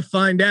we get to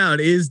find out,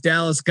 is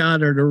Dallas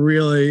Goedert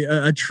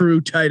a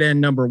true tight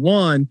end number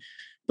one?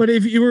 But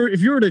if you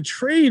were to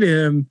trade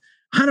him,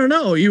 I don't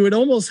know, you would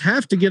almost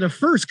have to get a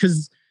first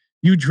because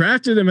you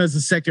drafted him as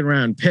a second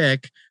round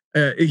pick.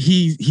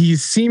 He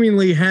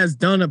seemingly has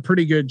done a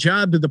pretty good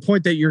job to the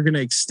point that you're going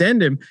to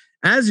extend him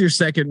as your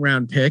second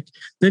round pick.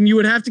 Then you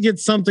would have to get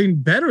something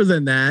better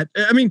than that.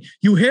 I mean,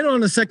 you hit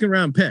on a second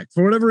round pick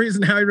for whatever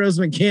reason. Howie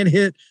Roseman can't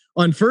hit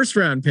on first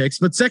round picks,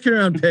 but second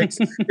round picks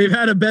they've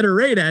had a better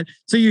rate at.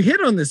 So you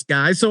hit on this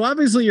guy. So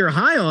obviously you're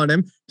high on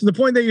him to the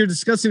point that you're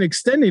discussing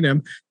extending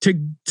him.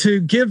 To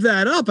give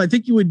that up, I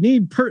think you would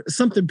need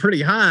something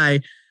pretty high.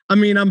 I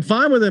mean, I'm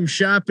fine with him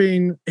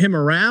shopping him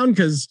around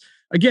because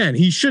again,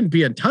 he shouldn't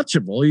be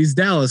untouchable. He's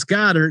Dallas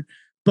Goedert,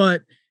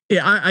 but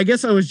I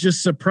guess I was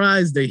just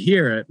surprised to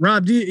hear it.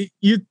 Rob,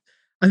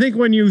 I think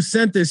when you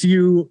sent this,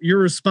 your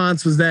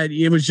response was that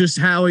it was just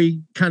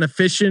Howie kind of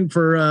fishing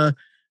for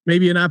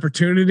maybe an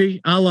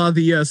opportunity, a la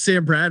the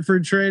Sam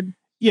Bradford trade.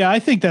 Yeah, I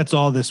think that's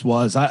all this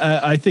was.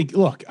 I think,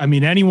 look, I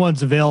mean,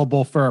 anyone's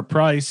available for a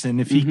price.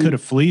 And if he could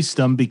have fleeced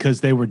them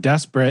because they were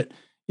desperate,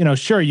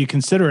 sure, you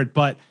consider it.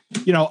 But,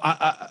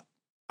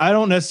 I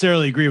don't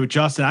necessarily agree with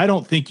Justin. I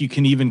don't think you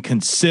can even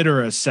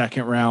consider a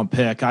second round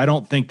pick. I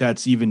don't think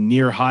that's even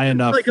near high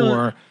enough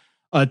for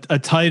a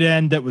tight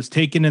end that was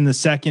taken in the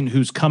second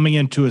who's coming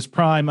into his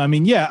prime. I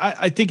mean, yeah,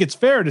 I think it's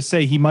fair to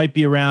say he might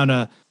be around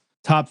a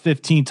top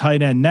 15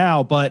 tight end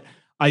now, but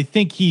I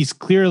think he's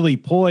clearly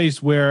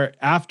poised where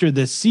after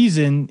this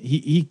season,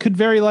 he could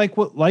very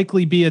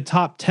likely be a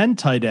top 10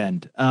 tight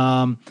end.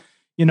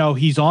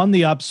 He's on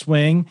the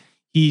upswing.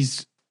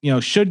 He's,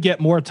 should get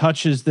more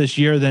touches this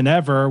year than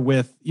ever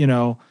with,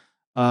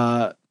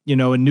 a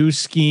new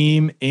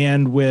scheme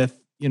and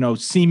with,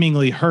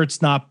 seemingly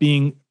Ertz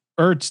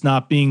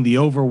not being the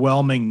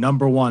overwhelming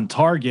number one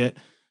target.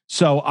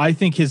 So I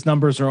think his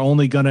numbers are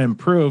only going to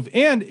improve.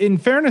 And in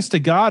fairness to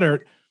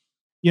Goddard,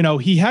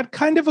 he had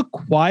kind of a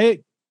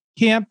quiet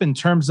camp in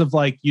terms of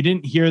you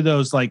didn't hear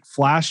those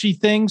flashy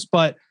things,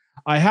 but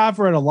I have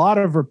read a lot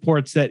of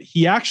reports that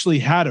he actually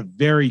had a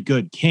very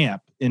good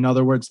camp. In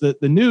other words, the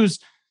news,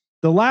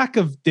 the lack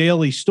of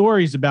daily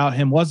stories about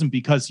him wasn't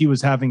because he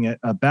was having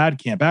a bad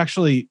camp.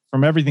 Actually,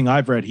 from everything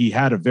I've read, he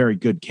had a very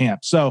good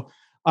camp. So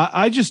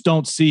I just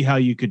don't see how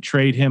you could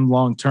trade him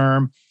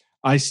long-term.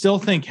 I still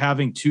think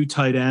having two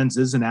tight ends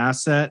is an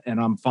asset, and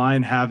I'm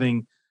fine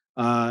having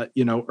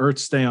Ertz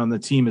stay on the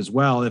team as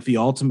well. If he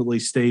ultimately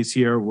stays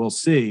here, we'll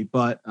see.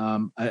 But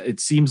it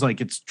seems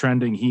like it's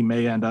trending. He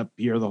may end up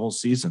here the whole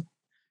season.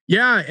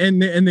 Yeah,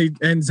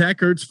 and Zach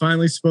Ertz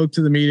finally spoke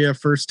to the media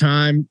first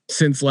time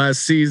since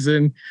last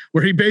season,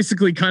 where he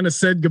basically kind of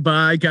said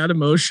goodbye, got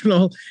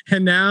emotional,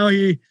 and now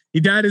he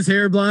dyed his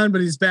hair blonde,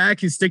 but he's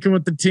back. He's sticking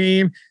with the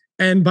team,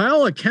 and by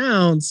all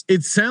accounts,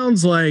 it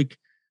sounds like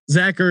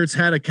Zach Ertz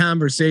had a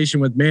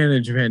conversation with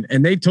management,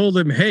 and they told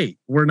him, "Hey,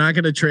 we're not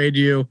going to trade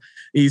you."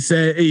 He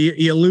said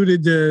he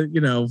alluded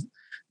to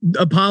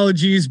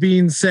apologies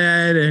being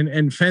said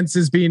and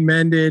fences being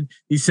mended.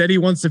 He said he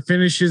wants to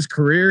finish his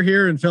career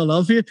here in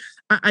Philadelphia.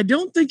 I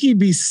don't think he'd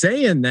be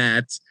saying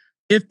that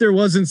if there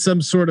wasn't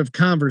some sort of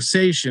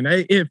conversation.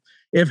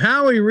 If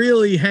Howie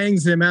really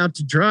hangs him out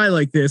to dry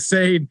like this,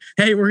 saying,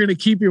 "Hey, we're going to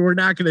keep you, we're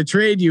not going to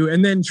trade you,"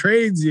 and then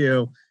trades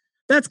you,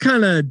 that's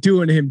kind of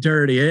doing him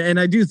dirty. And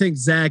I do think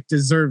Zach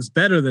deserves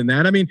better than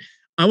that. I mean,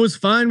 I was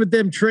fine with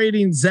them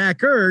trading Zach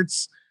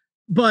Ertz,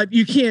 but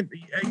you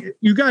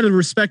got to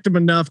respect him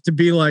enough to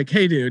be like,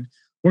 "Hey dude,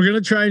 we're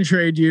going to try and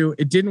trade you.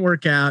 It didn't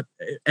work out.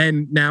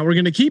 And now we're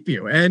going to keep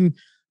you." And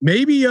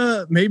maybe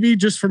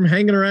just from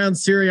hanging around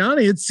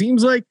Sirianni, it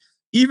seems like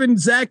even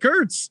Zach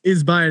Ertz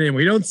is buying in.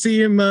 We don't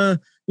see him,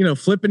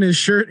 flipping his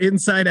shirt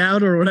inside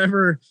out or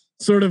whatever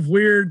sort of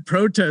weird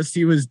protest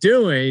he was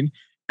doing.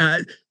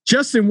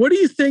 Justin, what do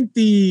you think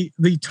the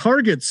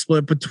target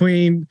split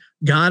between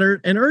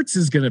Goddard and Ertz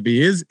is going to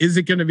be? Is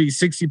it going to be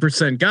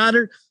 60%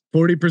 Goddard,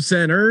 40%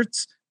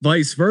 Ertz,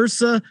 vice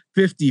versa,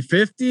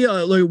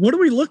 50-50? What are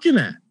we looking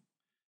at?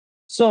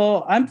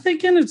 So I'm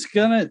thinking it's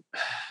going to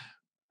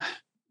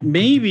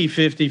maybe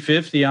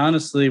 50-50,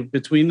 honestly,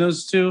 between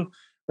those two.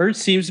 Ertz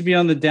seems to be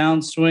on the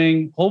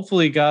downswing.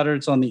 Hopefully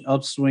Goddard's on the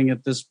upswing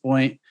at this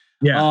point.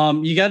 Yeah.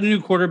 You got a new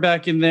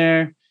quarterback in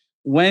there.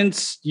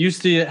 Wentz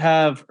used to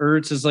have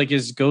Ertz as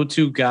his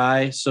go-to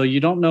guy. So you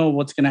don't know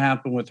what's going to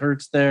happen with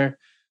Ertz there.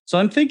 So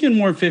I'm thinking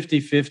more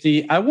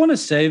 50-50. I want to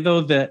say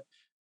though, that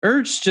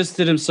Ertz just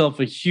did himself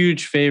a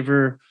huge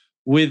favor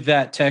with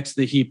that text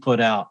that he put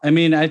out. I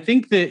mean, I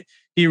think that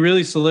he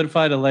really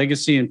solidified a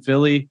legacy in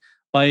Philly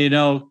by,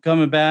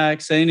 coming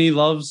back, saying he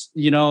loves,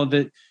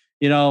 that,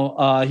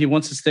 he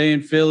wants to stay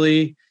in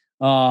Philly.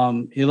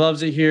 He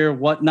loves it here,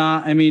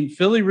 whatnot. I mean,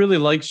 Philly really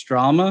likes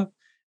drama,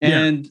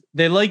 and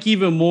they like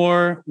even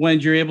more when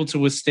you're able to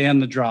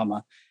withstand the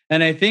drama.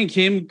 And I think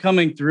him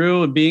coming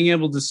through and being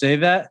able to say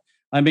that,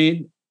 I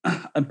mean,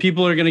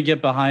 people are going to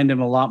get behind him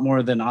a lot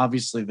more than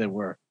obviously they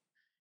were.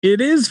 It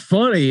is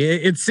funny.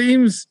 It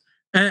seems,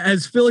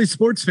 as Philly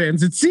sports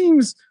fans, it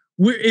seems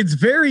it's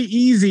very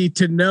easy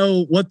to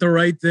know what the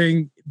right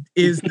thing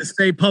is to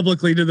say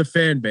publicly to the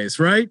fan base,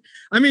 right?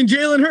 I mean,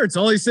 Jalen Hurts,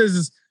 all he says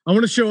is, "I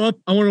want to show up.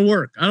 I want to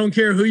work. I don't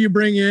care who you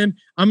bring in.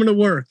 I'm going to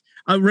work.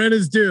 Rent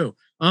is due.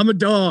 I'm a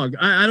dog.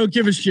 I don't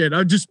give a shit.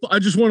 I just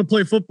want to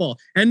play football."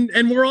 And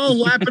we're all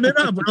lapping it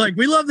up. We're like,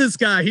 we love this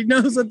guy. He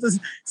knows what this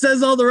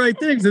says, all the right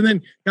things. And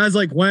then guys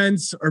like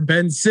Wentz or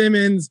Ben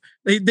Simmons,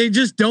 they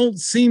just don't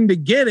seem to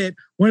get it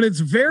when it's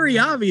very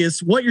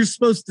obvious what you're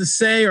supposed to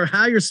say or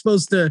how you're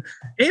supposed to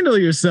handle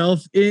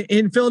yourself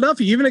in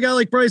Philadelphia. Even a guy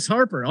like Bryce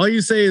Harper, all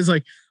you say is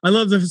like, "I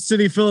love the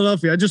city of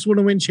Philadelphia. I just want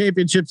to win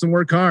championships and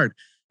work hard."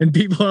 And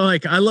people are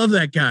like, "I love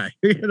that guy."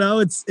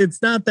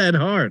 It's not that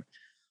hard.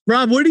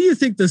 Rob, what do you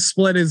think the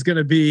split is going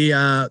to be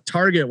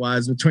target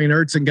wise between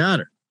Ertz and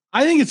Goddard?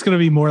 I think it's going to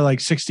be more like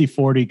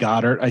 60-40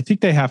 Goddard. I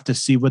think they have to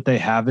see what they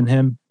have in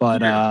him,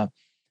 but I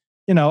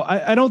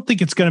don't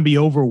think it's going to be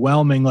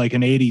overwhelming like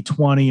an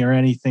 80-20 or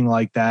anything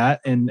like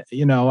that. And,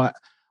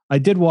 I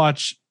did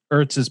watch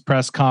Ertz's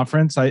press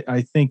conference.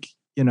 I think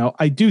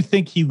I do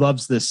think he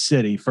loves this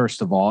city,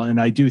 first of all. And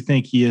I do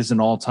think he is an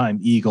all-time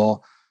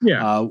Eagle.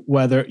 Yeah.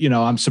 Whether,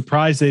 I'm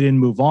surprised they didn't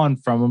move on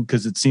from him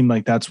because it seemed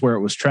like that's where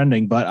it was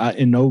trending, but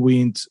in no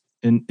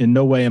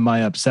way am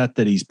I upset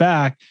that he's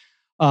back.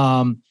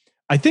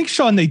 I think,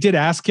 Sean, they did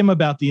ask him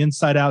about the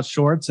inside out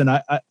shorts, and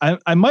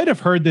I might've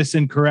heard this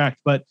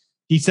incorrect, but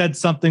he said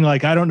something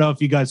like, I don't know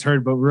if you guys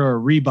heard, but we're a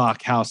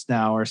Reebok house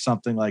now or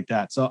something like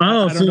that. So I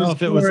don't know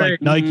if it was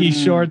like Nike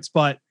shorts,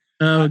 but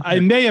I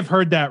may have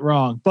heard that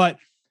wrong. But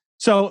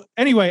so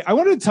anyway, I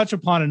wanted to touch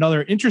upon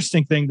another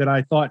interesting thing that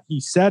I thought he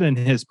said in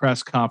his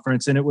press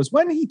conference. And it was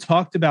when he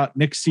talked about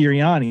Nick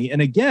Sirianni.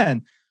 And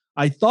again,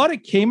 I thought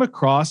it came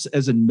across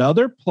as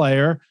another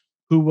player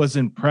who was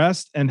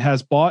impressed and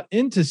has bought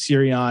into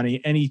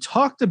Sirianni. And he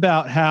talked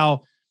about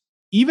how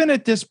even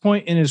at this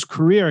point in his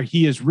career,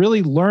 he is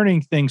really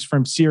learning things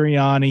from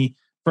Sirianni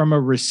from a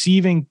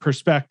receiving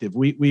perspective.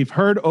 We've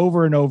heard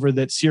over and over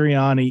that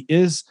Sirianni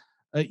is,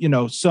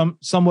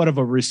 somewhat of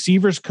a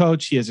receivers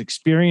coach. He has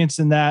experience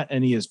in that,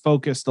 and he has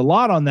focused a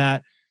lot on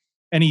that.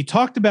 And he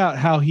talked about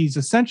how he's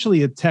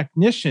essentially a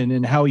technician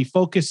and how he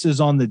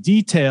focuses on the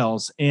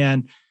details,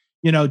 and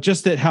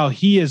just that how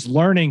he is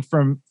learning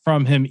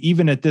from him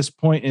even at this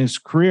point in his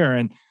career.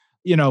 And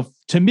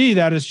to me,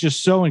 that is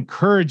just so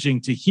encouraging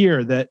to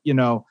hear that,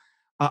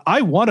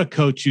 I want a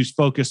coach who's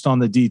focused on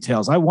the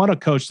details. I want a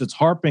coach that's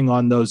harping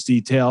on those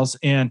details.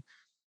 And,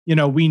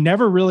 we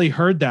never really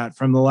heard that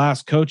from the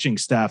last coaching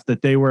staff,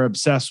 that they were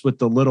obsessed with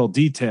the little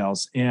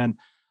details. And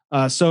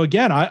so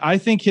again, I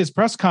think his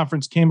press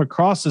conference came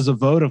across as a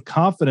vote of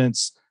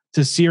confidence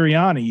to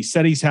Sirianni. He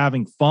said he's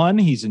having fun.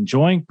 He's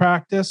enjoying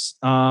practice.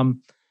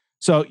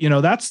 So,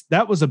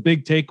 that was a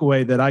big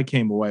takeaway that I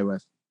came away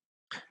with.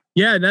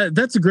 Yeah,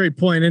 that's a great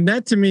point. And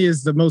that to me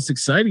is the most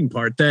exciting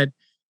part, that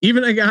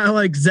even a guy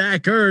like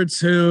Zach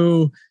Ertz,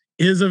 who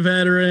is a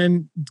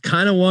veteran,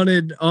 kind of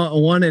wanted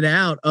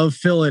out of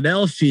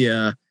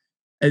Philadelphia,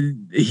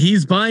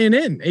 he's buying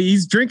in.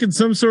 He's drinking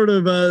some sort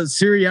of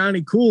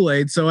Sirianni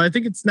Kool-Aid. So I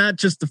think it's not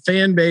just the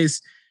fan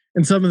base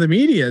and some of the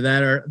media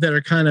that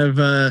are kind of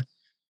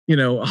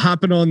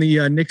hopping on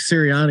the Nick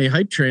Sirianni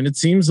hype train. It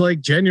seems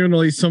like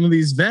genuinely some of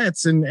these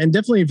vets and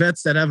definitely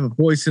vets that have a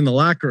voice in the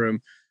locker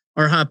room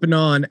are hopping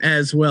on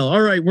as well.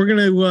 All right, we're going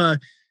to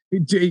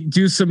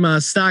do some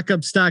stock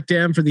up, stock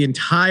down for the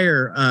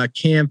entire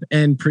camp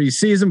and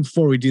preseason.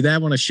 Before we do that, I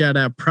want to shout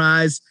out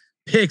Prize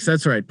Picks.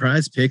 That's right,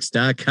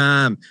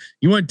 prizepicks.com.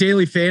 You want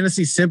daily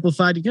fantasy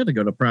simplified? You got to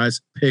go to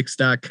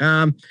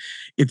prizepicks.com.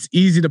 It's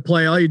easy to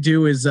play. All you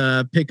do is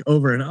pick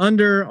over and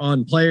under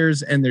on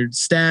players and their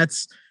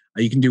stats.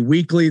 You can do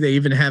weekly. They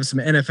even have some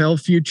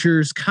NFL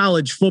futures,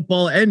 college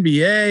football,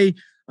 NBA.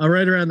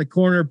 Right around the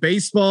corner,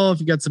 baseball. If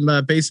you got some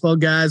baseball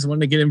guys wanting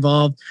to get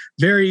involved,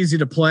 very easy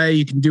to play.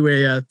 You can do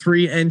a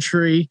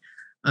 3-entry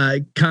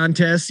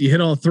contest. You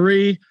hit all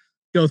 3,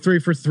 go 3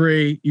 for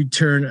 3. You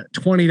turn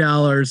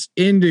 $20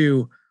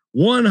 into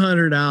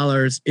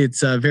 $100.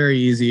 It's very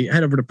easy.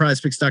 Head over to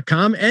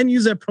prizepicks.com and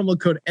use that promo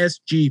code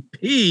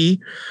SGP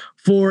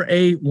for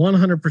a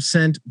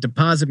 100%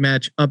 deposit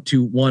match up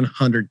to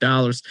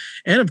 $100.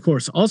 And of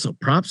course, also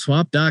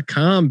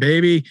propswap.com,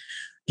 baby.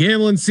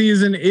 Gambling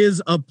season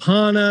is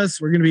upon us.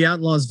 We're going to be out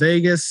in Las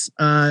Vegas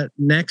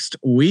next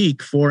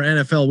week for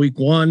NFL Week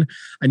 1.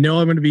 I know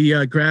I'm going to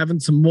be grabbing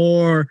some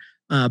more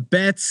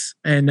bets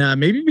and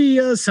maybe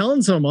be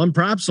selling some on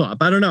PropSwap.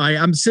 I don't know.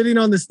 I'm sitting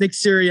on this Nick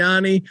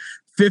Sirianni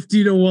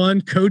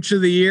 50-1 coach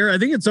of the year. I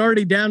think it's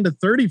already down to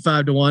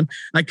 35-1.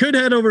 I could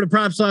head over to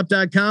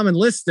propswap.com and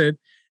list it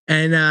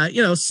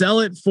and sell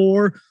it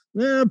for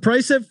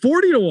price at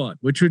 40-1,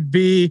 which would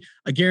be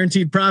a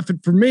guaranteed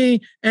profit for me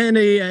and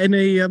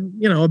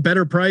a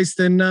better price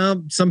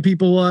than some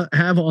people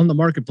have on the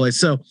marketplace.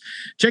 So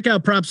check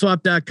out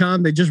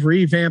propswap.com. They just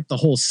revamped the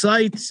whole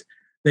site.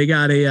 They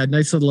got a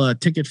nice little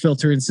ticket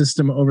filtering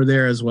system over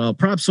there as well.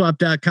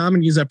 Propswap.com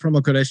and use that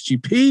promo code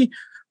SGP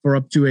for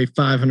up to a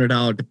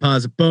 $500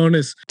 deposit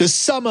bonus. The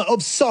summer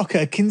of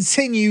soccer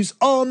continues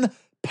on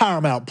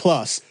Paramount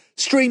Plus.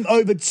 Stream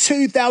over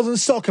 2,000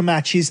 soccer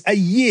matches a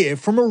year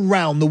from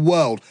around the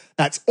world.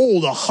 That's all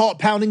the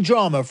heart-pounding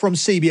drama from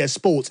CBS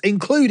Sports,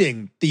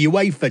 including the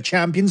UEFA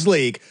Champions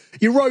League,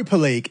 Europa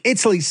League,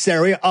 Italy's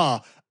Serie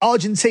A,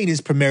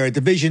 Argentina's Primera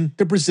Division,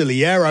 the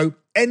Brasileiro,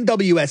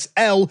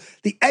 NWSL,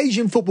 the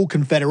Asian Football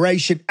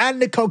Confederation,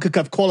 and the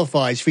CONCACAF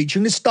qualifiers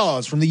featuring the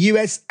stars from the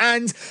US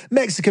and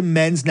Mexican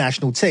men's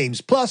national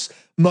teams, plus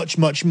much,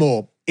 much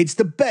more. It's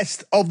the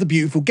best of the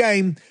beautiful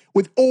game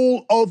with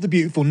all of the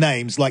beautiful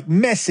names like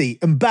Messi,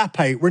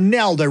 Mbappe,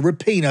 Ronaldo,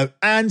 Rapinoe,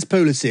 and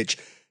Pulisic.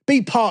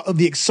 Be part of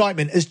the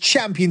excitement as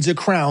champions are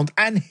crowned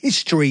and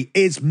history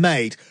is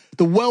made.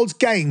 The World's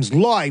Games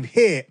live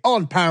here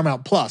on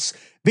Paramount Plus.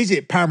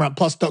 Visit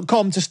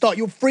ParamountPlus.com to start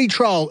your free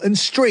trial and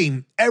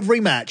stream every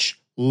match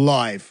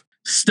live.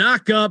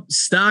 Stock up,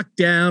 stock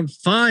down,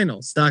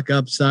 final stock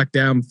up, stock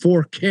down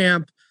for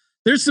camp.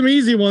 There's some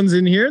easy ones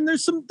in here, and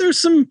there's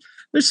some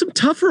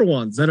tougher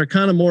ones that are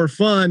kind of more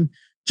fun.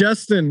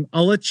 Justin,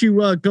 I'll let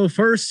you go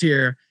first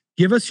here.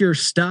 Give us your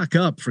stock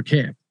up for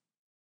camp.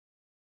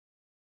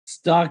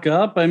 Stock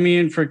up. I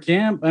mean, for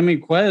camp, I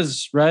mean,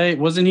 Quez, right?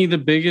 Wasn't he the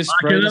biggest,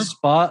 brightest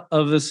spot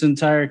of this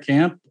entire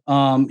camp?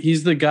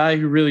 He's the guy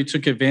who really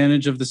took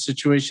advantage of the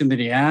situation that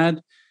he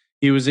had.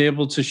 He was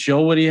able to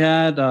show what he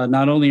had,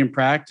 not only in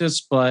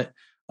practice, but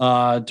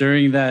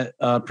during that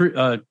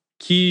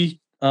key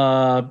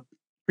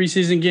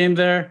preseason game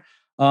there.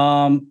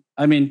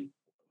 I mean,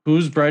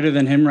 who's brighter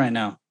than him right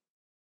now?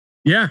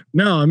 Yeah,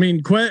 no, I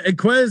mean,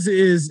 Quez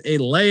is a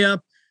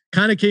layup,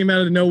 kind of came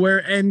out of nowhere.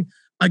 And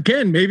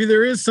again, maybe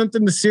there is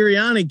something to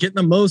Sirianni getting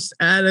the most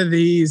out of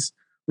these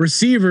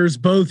receivers,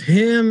 both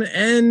him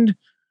and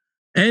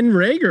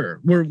Reagor.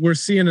 We're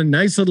seeing a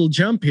nice little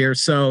jump here.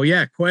 So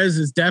yeah, Quez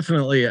is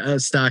definitely a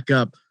stock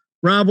up.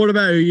 Rob, what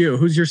about you?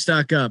 Who's your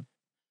stock up?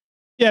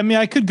 Yeah, I mean,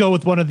 I could go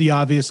with one of the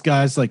obvious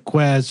guys like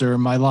Quez or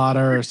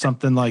Mailata or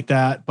something like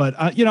that, but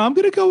I'm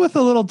going to go with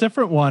a little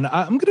different one.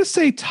 I'm going to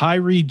say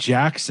Tyree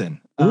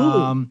Jackson.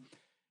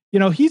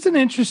 He's an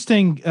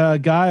interesting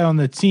guy on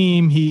the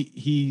team.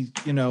 He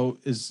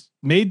is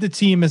made the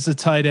team as a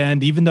tight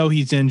end, even though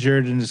he's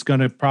injured and is going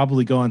to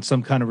probably go on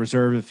some kind of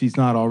reserve if he's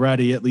not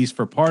already, at least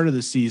for part of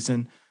the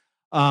season.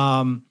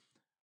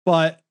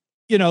 But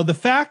the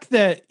fact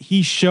that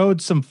he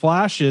showed some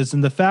flashes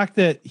and the fact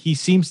that he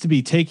seems to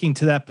be taking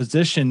to that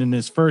position in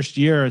his first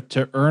year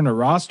to earn a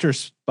roster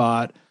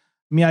spot.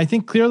 I mean, I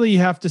think clearly you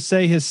have to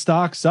say his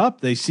stock's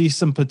up. They see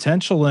some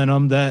potential in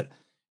him that,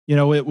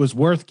 it was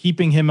worth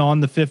keeping him on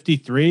the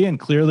 53. And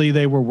clearly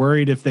they were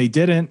worried if they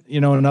didn't,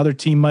 another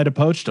team might have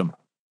poached him.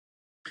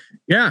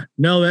 Yeah,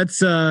 no,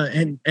 that's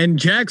and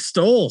Jack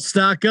Stoll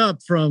stock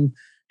up from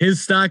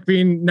his stock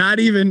being not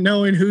even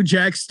knowing who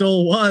Jack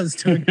Stoll was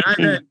to a guy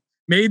that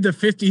made the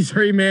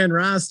 53-man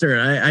roster.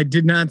 I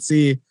did not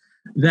see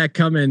that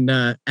coming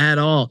at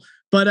all.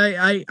 But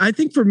I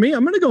think for me,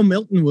 I'm going to go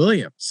Milton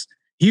Williams.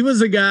 He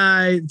was a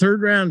guy,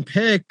 3rd round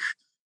pick,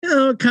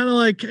 kind of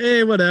like,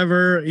 hey,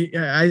 whatever.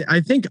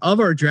 I think of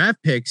our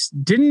draft picks,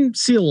 didn't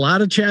see a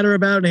lot of chatter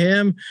about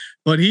him,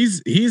 but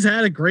he's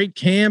had a great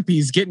camp.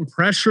 He's getting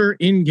pressure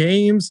in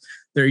games.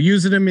 They're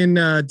using him in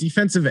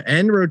defensive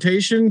end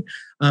rotation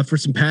for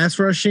some pass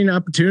rushing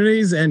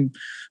opportunities. And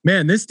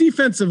man, this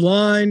defensive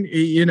line,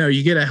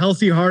 you get a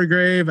healthy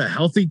Hargrave, a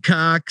healthy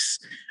Cox.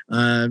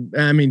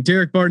 I mean,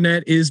 Derek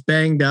Barnett is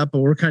banged up,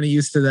 but we're kind of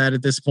used to that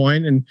at this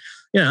point. And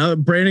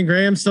Brandon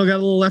Graham still got a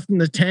little left in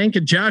the tank,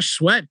 and Josh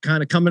Sweat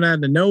kind of coming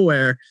out of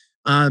nowhere.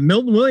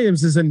 Milton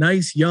Williams is a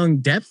nice young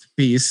depth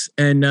piece,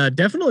 and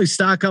definitely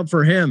stock up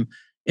for him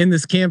in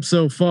this camp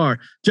so far.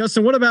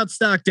 Justin, what about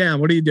stock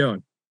down? What are you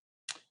doing?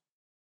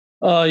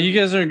 You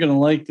guys aren't going to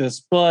like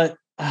this, but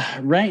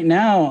right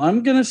now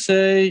I'm going to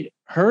say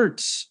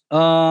Hurts.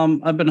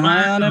 I've been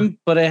high on him,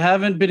 but I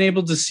haven't been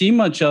able to see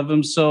much of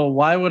him. So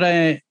why would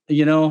I,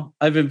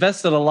 I've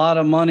invested a lot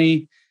of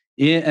money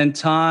and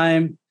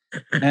time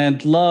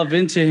and love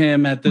into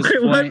him at this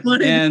point. What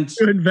money and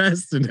to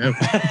invest in him?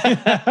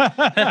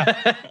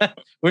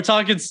 We're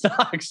talking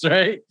stocks,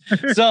 right?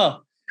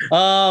 So,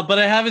 but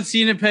I haven't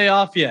seen it pay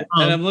off yet.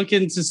 And I'm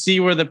looking to see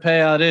where the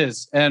payout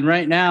is. And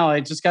right now I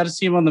just got to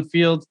see him on the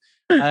field.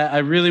 I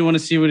really want to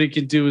see what he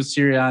can do with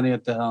Sirianni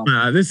at the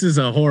helm. This is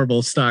a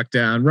horrible stock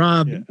down.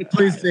 Rob,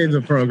 please save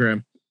the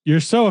program. You're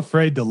so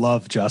afraid to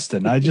love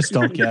Justin. I just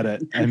don't get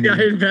it. I mean,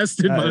 I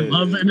invested my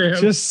love in him.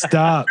 Just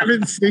stop. I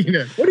haven't seen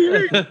it. What do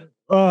you mean?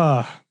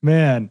 Oh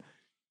man.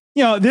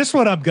 This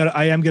one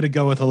I am gonna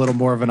go with a little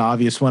more of an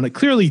obvious one.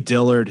 Clearly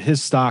Dillard,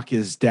 his stock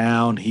is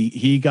down.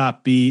 He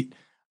got beat.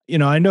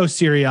 I know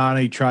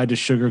Sirianni tried to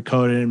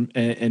sugarcoat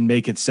it and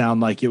make it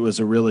sound like it was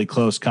a really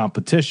close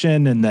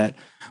competition and that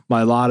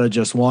Mailata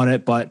just won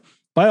it, but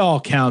by all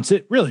counts,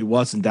 it really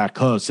wasn't that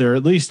close, or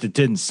at least it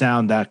didn't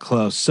sound that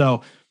close.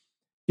 So,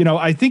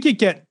 I think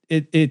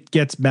it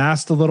gets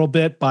masked a little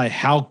bit by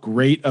how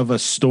great of a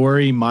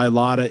story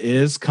Mailata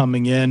is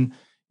coming in,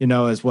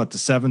 as the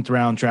 7th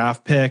round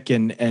draft pick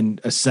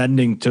and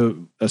ascending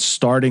to a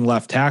starting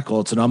left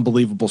tackle. It's an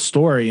unbelievable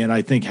story. And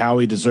I think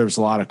Howie deserves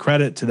a lot of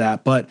credit to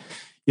that. But,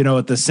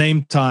 at the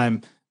same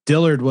time,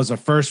 Dillard was a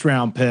 1st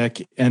round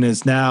pick and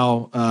is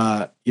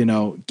now,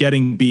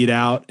 getting beat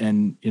out.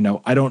 And,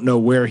 I don't know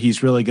where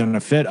he's really going to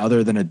fit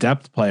other than a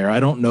depth player. I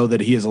don't know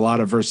that he has a lot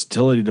of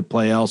versatility to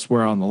play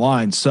elsewhere on the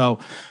line. So,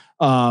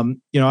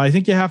 I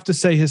think you have to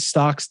say his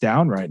stock's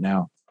down right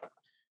now.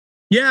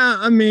 Yeah.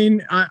 I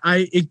mean,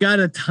 it got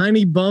a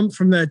tiny bump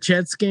from that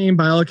Jets game.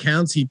 By all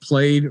accounts, he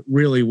played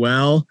really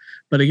well,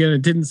 but again,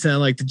 it didn't sound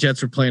like the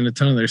Jets were playing a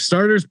ton of their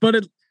starters,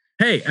 but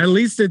hey, at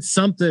least it's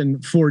something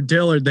for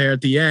Dillard there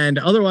at the end.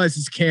 Otherwise,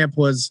 his camp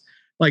was,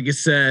 like you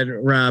said,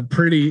 Rob,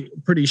 pretty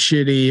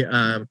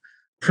shitty.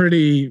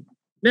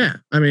 Yeah.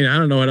 I mean, I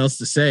don't know what else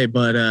to say,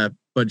 but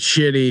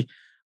shitty.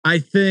 I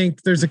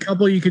think there's a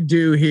couple you could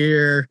do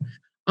here.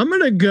 I'm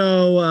gonna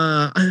go.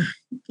 I'm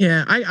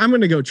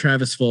gonna go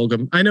Travis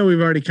Fulgham. I know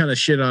we've already kind of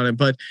shit on him,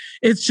 but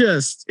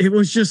it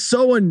was just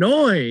so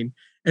annoying.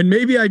 And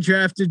maybe I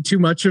drafted too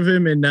much of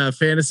him in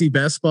fantasy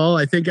best ball.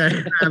 I think I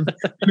have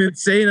an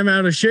insane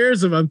amount of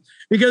shares of him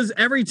because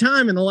every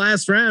time in the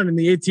last round, in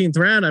the 18th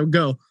round, I would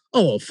go,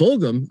 Oh,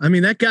 Fulgham. I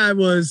mean, that guy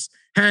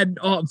had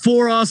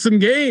 4 awesome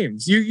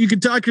games. You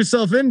could talk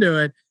yourself into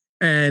it.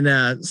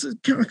 And so,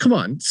 come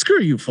on,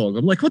 screw you,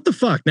 Fulgham. Like, what the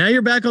fuck? Now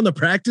you're back on the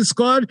practice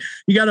squad.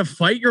 You got to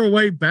fight your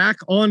way back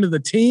onto the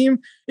team.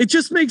 It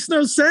just makes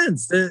no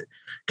sense.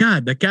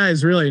 God, that guy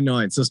is really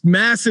annoying. So it's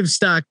massive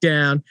stock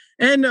down,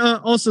 and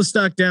also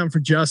stock down for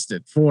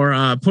Justin for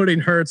putting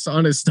Hurts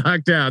on his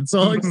stock down.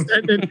 So I'll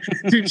extend it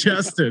to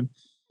Justin.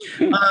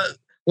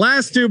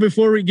 Last 2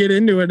 before we get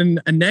into it, and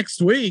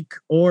next week,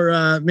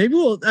 or maybe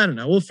I don't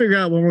know. We'll figure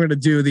out when we're going to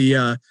do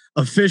the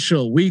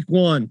official week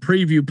 1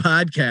 preview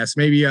podcast.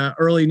 Maybe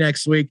early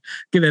next week.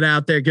 Get it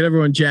out there. Get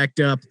everyone jacked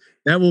up.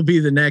 That will be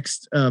the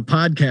next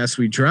podcast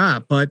we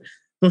drop. But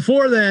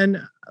before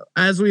then,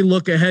 as we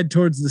look ahead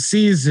towards the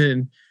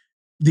season,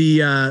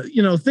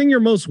 the thing you're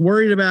most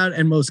worried about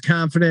and most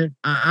confident,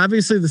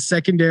 obviously the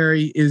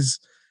secondary is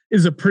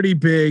a pretty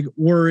big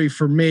worry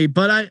for me.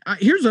 But I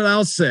here's what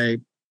I'll say.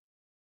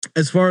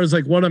 As far as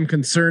like what I'm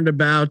concerned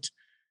about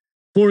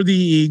for the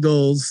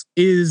Eagles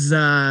is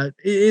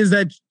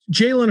that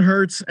Jalen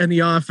Hurts and the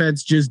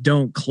offense just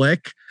don't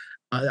click.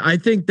 I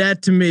think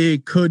that to me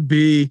could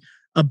be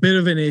a bit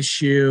of an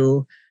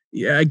issue.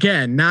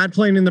 Again, not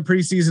playing in the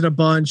preseason a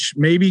bunch,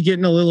 maybe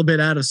getting a little bit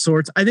out of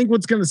sorts. I think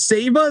what's going to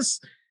save us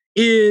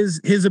is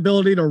his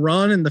ability to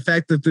run and the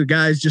fact that the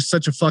guy's just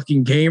such a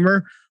fucking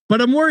gamer. But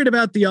I'm worried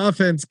about the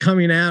offense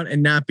coming out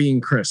and not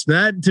being crisp.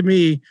 That to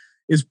me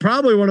is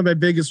probably one of my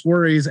biggest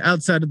worries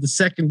outside of the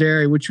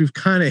secondary, which we've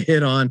kind of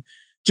hit on.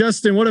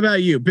 Justin, what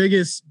about you?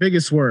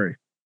 Biggest worry?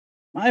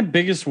 My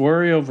biggest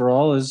worry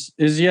overall is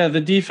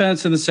the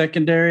defense and the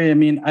secondary. I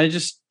mean, I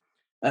just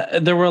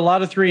there were a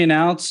lot of 3 and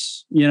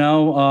outs,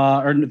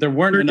 or there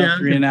weren't enough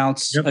 3 and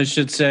outs, I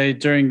should say,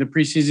 during the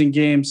preseason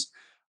games.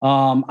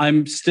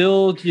 I'm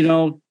still,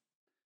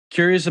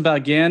 curious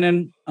about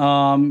Gannon.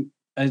 I'm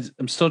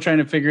still trying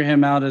to figure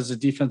him out as a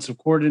defensive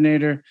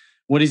coordinator,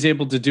 what he's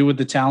able to do with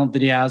the talent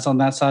that he has on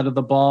that side of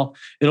the ball.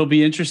 It'll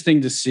be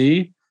interesting to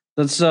see.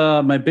 That's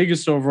my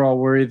biggest overall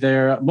worry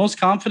there. Most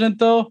confident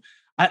though,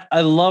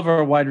 I love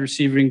our wide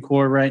receiving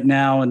core right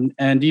now,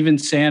 and even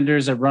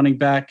Sanders at running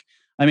back.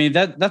 I mean,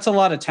 that's a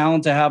lot of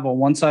talent to have on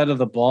one side of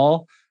the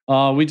ball.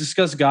 We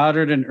discussed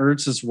Goddard and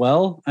Ertz as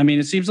well. I mean,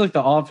 it seems like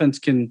the offense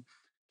can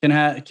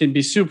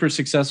be super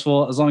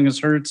successful as long as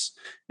Hurts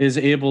is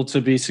able to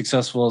be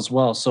successful as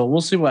well. So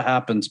we'll see what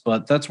happens,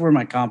 but that's where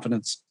my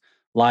confidence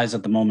lies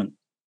at the moment.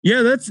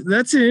 Yeah,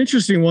 that's an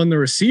interesting one. The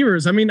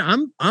receivers. I mean,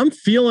 I'm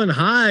feeling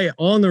high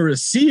on the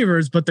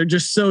receivers, but they're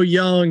just so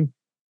young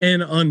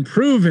and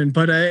unproven.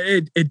 But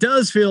it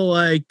does feel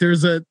like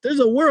there's a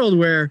world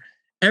where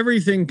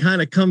everything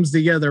kind of comes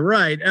together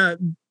right.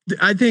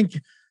 I think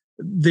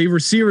the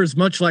receivers,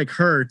 much like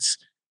Hurts,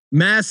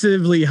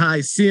 massively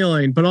high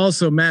ceiling, but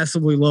also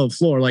massively low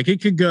floor. Like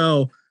it could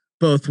go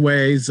both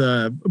ways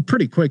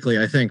pretty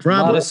quickly, I think.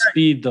 Rob, a lot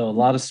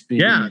of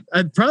speed. Yeah,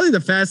 probably the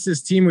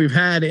fastest team we've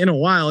had in a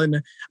while.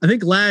 And I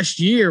think last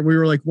year we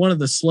were like one of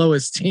the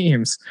slowest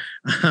teams,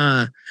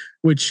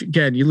 which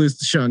again, you lose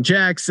to Sean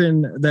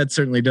Jackson. That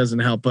certainly doesn't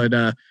help. But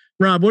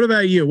Rob, what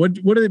about you?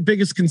 What are the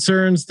biggest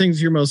concerns,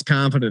 things you're most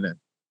confident in?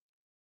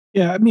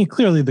 Yeah, I mean,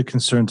 clearly the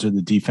concerns are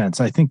the defense.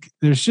 I think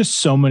there's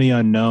just so many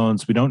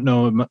unknowns. We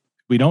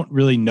don't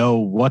really know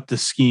what the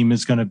scheme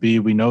is going to be.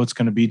 We know it's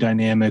going to be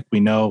dynamic.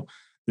 We know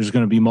there's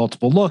going to be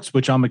multiple looks,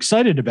 which I'm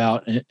excited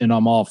about and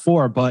I'm all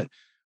for, but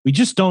we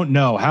just don't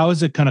know. How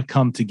is it going to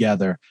come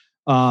together?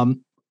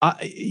 On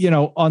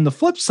the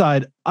flip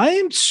side, I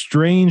am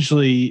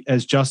strangely,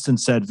 as Justin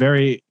said,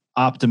 very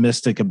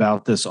optimistic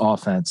about this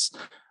offense.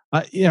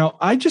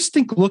 I just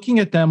think looking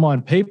at them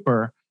on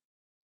paper,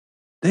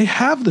 they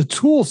have the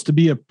tools to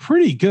be a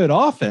pretty good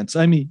offense.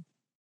 I mean,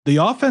 the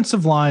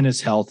offensive line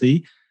is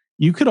healthy.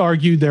 You could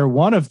argue they're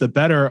one of the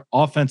better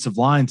offensive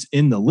lines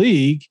in the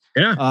league.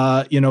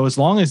 Yeah. As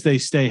long as they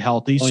stay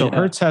healthy.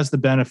 Hurts has the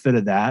benefit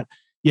of that.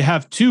 You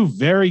have 2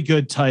 very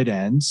good tight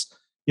ends,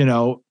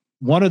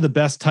 one of the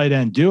best tight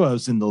end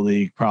duos in the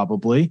league,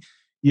 probably.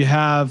 You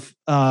have,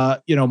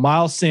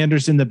 Miles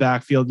Sanders in the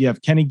backfield. You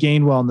have Kenny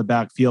Gainwell in the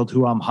backfield,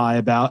 who I'm high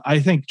about.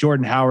 I think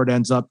Jordan Howard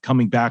ends up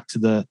coming back to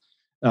the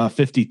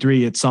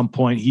 53 at some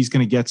point. He's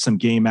going to get some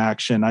game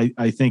action.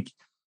 I think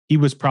he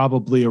was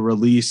probably a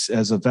release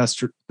as a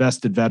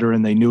vested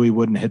veteran. They knew he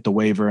wouldn't hit the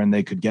waiver and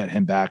they could get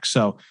him back.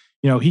 So,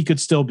 he could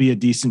still be a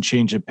decent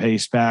change of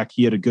pace back.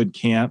 He had a good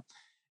camp.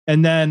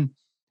 And then,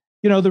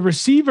 the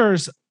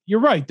receivers, you're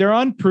right. They're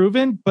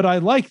unproven, but I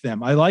like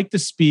them. I like the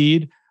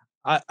speed.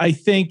 I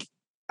think,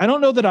 I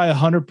don't know that I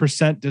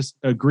 100%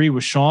 disagree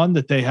with Sean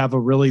that they have a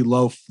really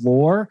low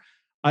floor.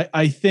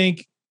 I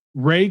think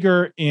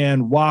Rager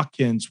and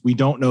Watkins, we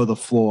don't know the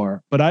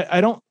floor, but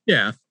I don't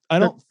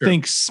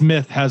think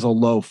Smith has a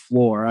low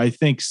floor. I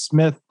think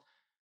Smith,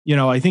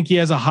 I think he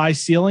has a high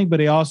ceiling, but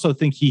I also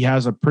think he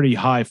has a pretty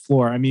high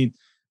floor. I mean,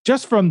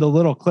 just from the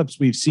little clips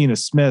we've seen of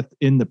Smith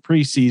in the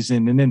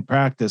preseason and in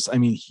practice, I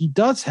mean, he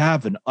does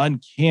have an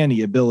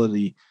uncanny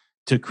ability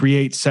to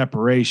create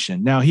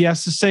separation. Now he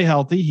has to stay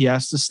healthy. He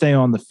has to stay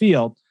on the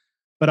field,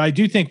 but I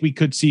do think we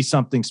could see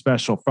something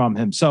special from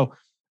him. So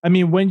I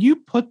mean, when you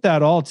put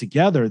that all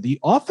together, the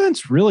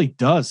offense really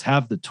does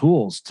have the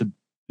tools to,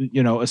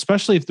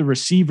 especially if the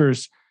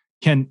receivers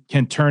can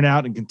turn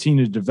out and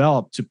continue to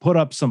develop, to put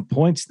up some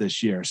points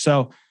this year.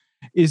 So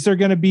is there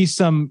going to be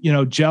some,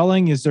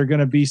 gelling? Is there going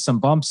to be some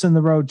bumps in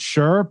the road?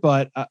 Sure.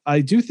 But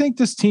I do think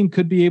this team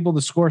could be able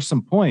to score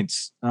some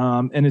points.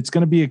 And it's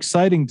going to be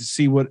exciting to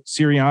see what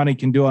Sirianni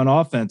can do on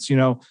offense.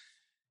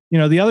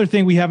 The other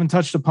thing we haven't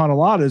touched upon a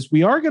lot is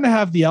we are going to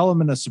have the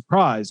element of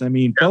surprise. I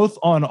mean, both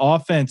on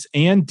offense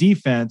and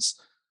defense,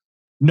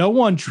 no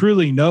one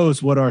truly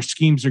knows what our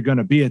schemes are going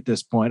to be at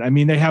this point. I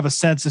mean, they have a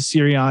sense of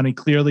Sirianni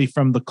clearly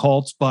from the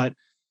Colts, but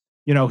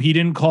he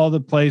didn't call the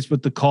plays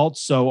with the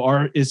Colts.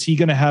 So is he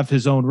going to have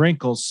his own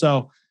wrinkles?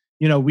 So,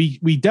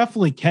 we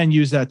definitely can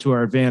use that to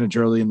our advantage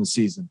early in the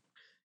season.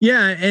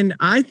 Yeah. And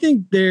I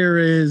think there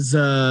is,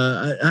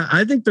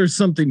 I think there's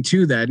something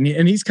to that.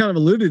 And he's kind of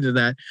alluded to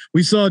that.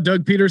 We saw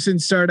Doug Peterson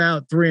start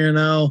out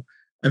 3-0.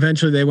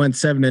 Eventually they went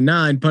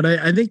 7-9, but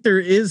I think there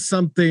is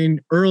something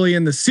early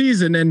in the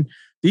season, and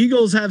the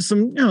Eagles have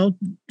some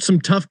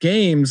tough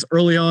games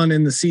early on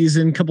in the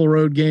season, a couple of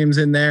road games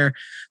in there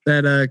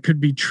that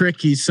could be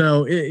tricky.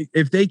 So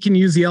if they can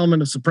use the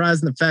element of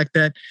surprise and the fact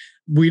that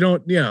we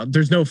don't,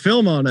 there's no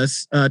film on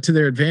us to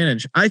their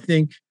advantage, I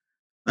think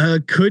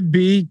could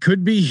be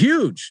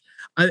huge.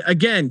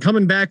 Again,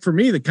 coming back for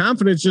me, the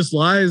confidence just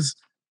lies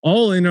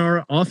all in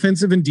our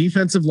offensive and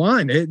defensive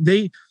line.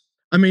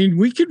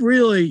 We could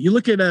really, you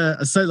look at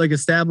a site like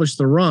Establish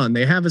the Run,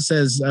 they have us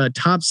as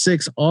top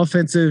 6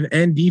 offensive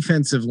and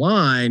defensive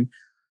line.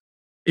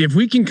 If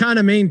we can kind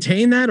of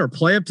maintain that or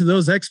play up to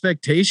those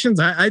expectations,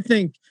 I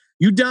think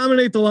you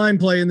dominate the line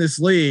play in this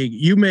league.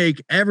 You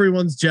make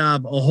everyone's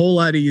job a whole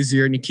lot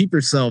easier, and you keep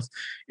yourself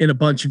in a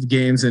bunch of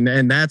games.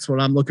 And that's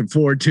what I'm looking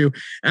forward to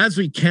as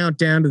we count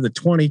down to the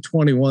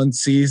 2021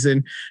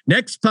 season.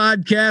 Next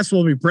podcast,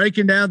 we'll be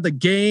breaking down the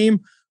game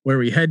where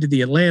we head to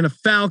the Atlanta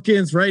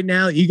Falcons. Right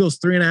now, Eagles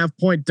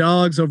 3.5-point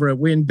dogs over at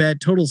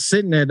WinBet. Total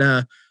sitting at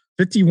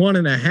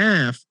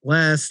 51.5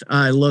 last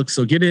I looked.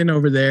 So get in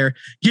over there,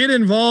 get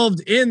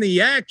involved in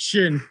the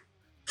action.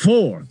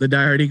 For the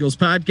Die Hard Eagles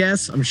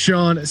podcast, I'm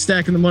Sean,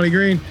 stacking the money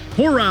green.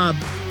 For Rob,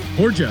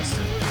 for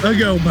Justin,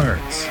 go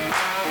Birds.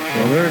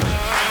 Go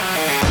Birds.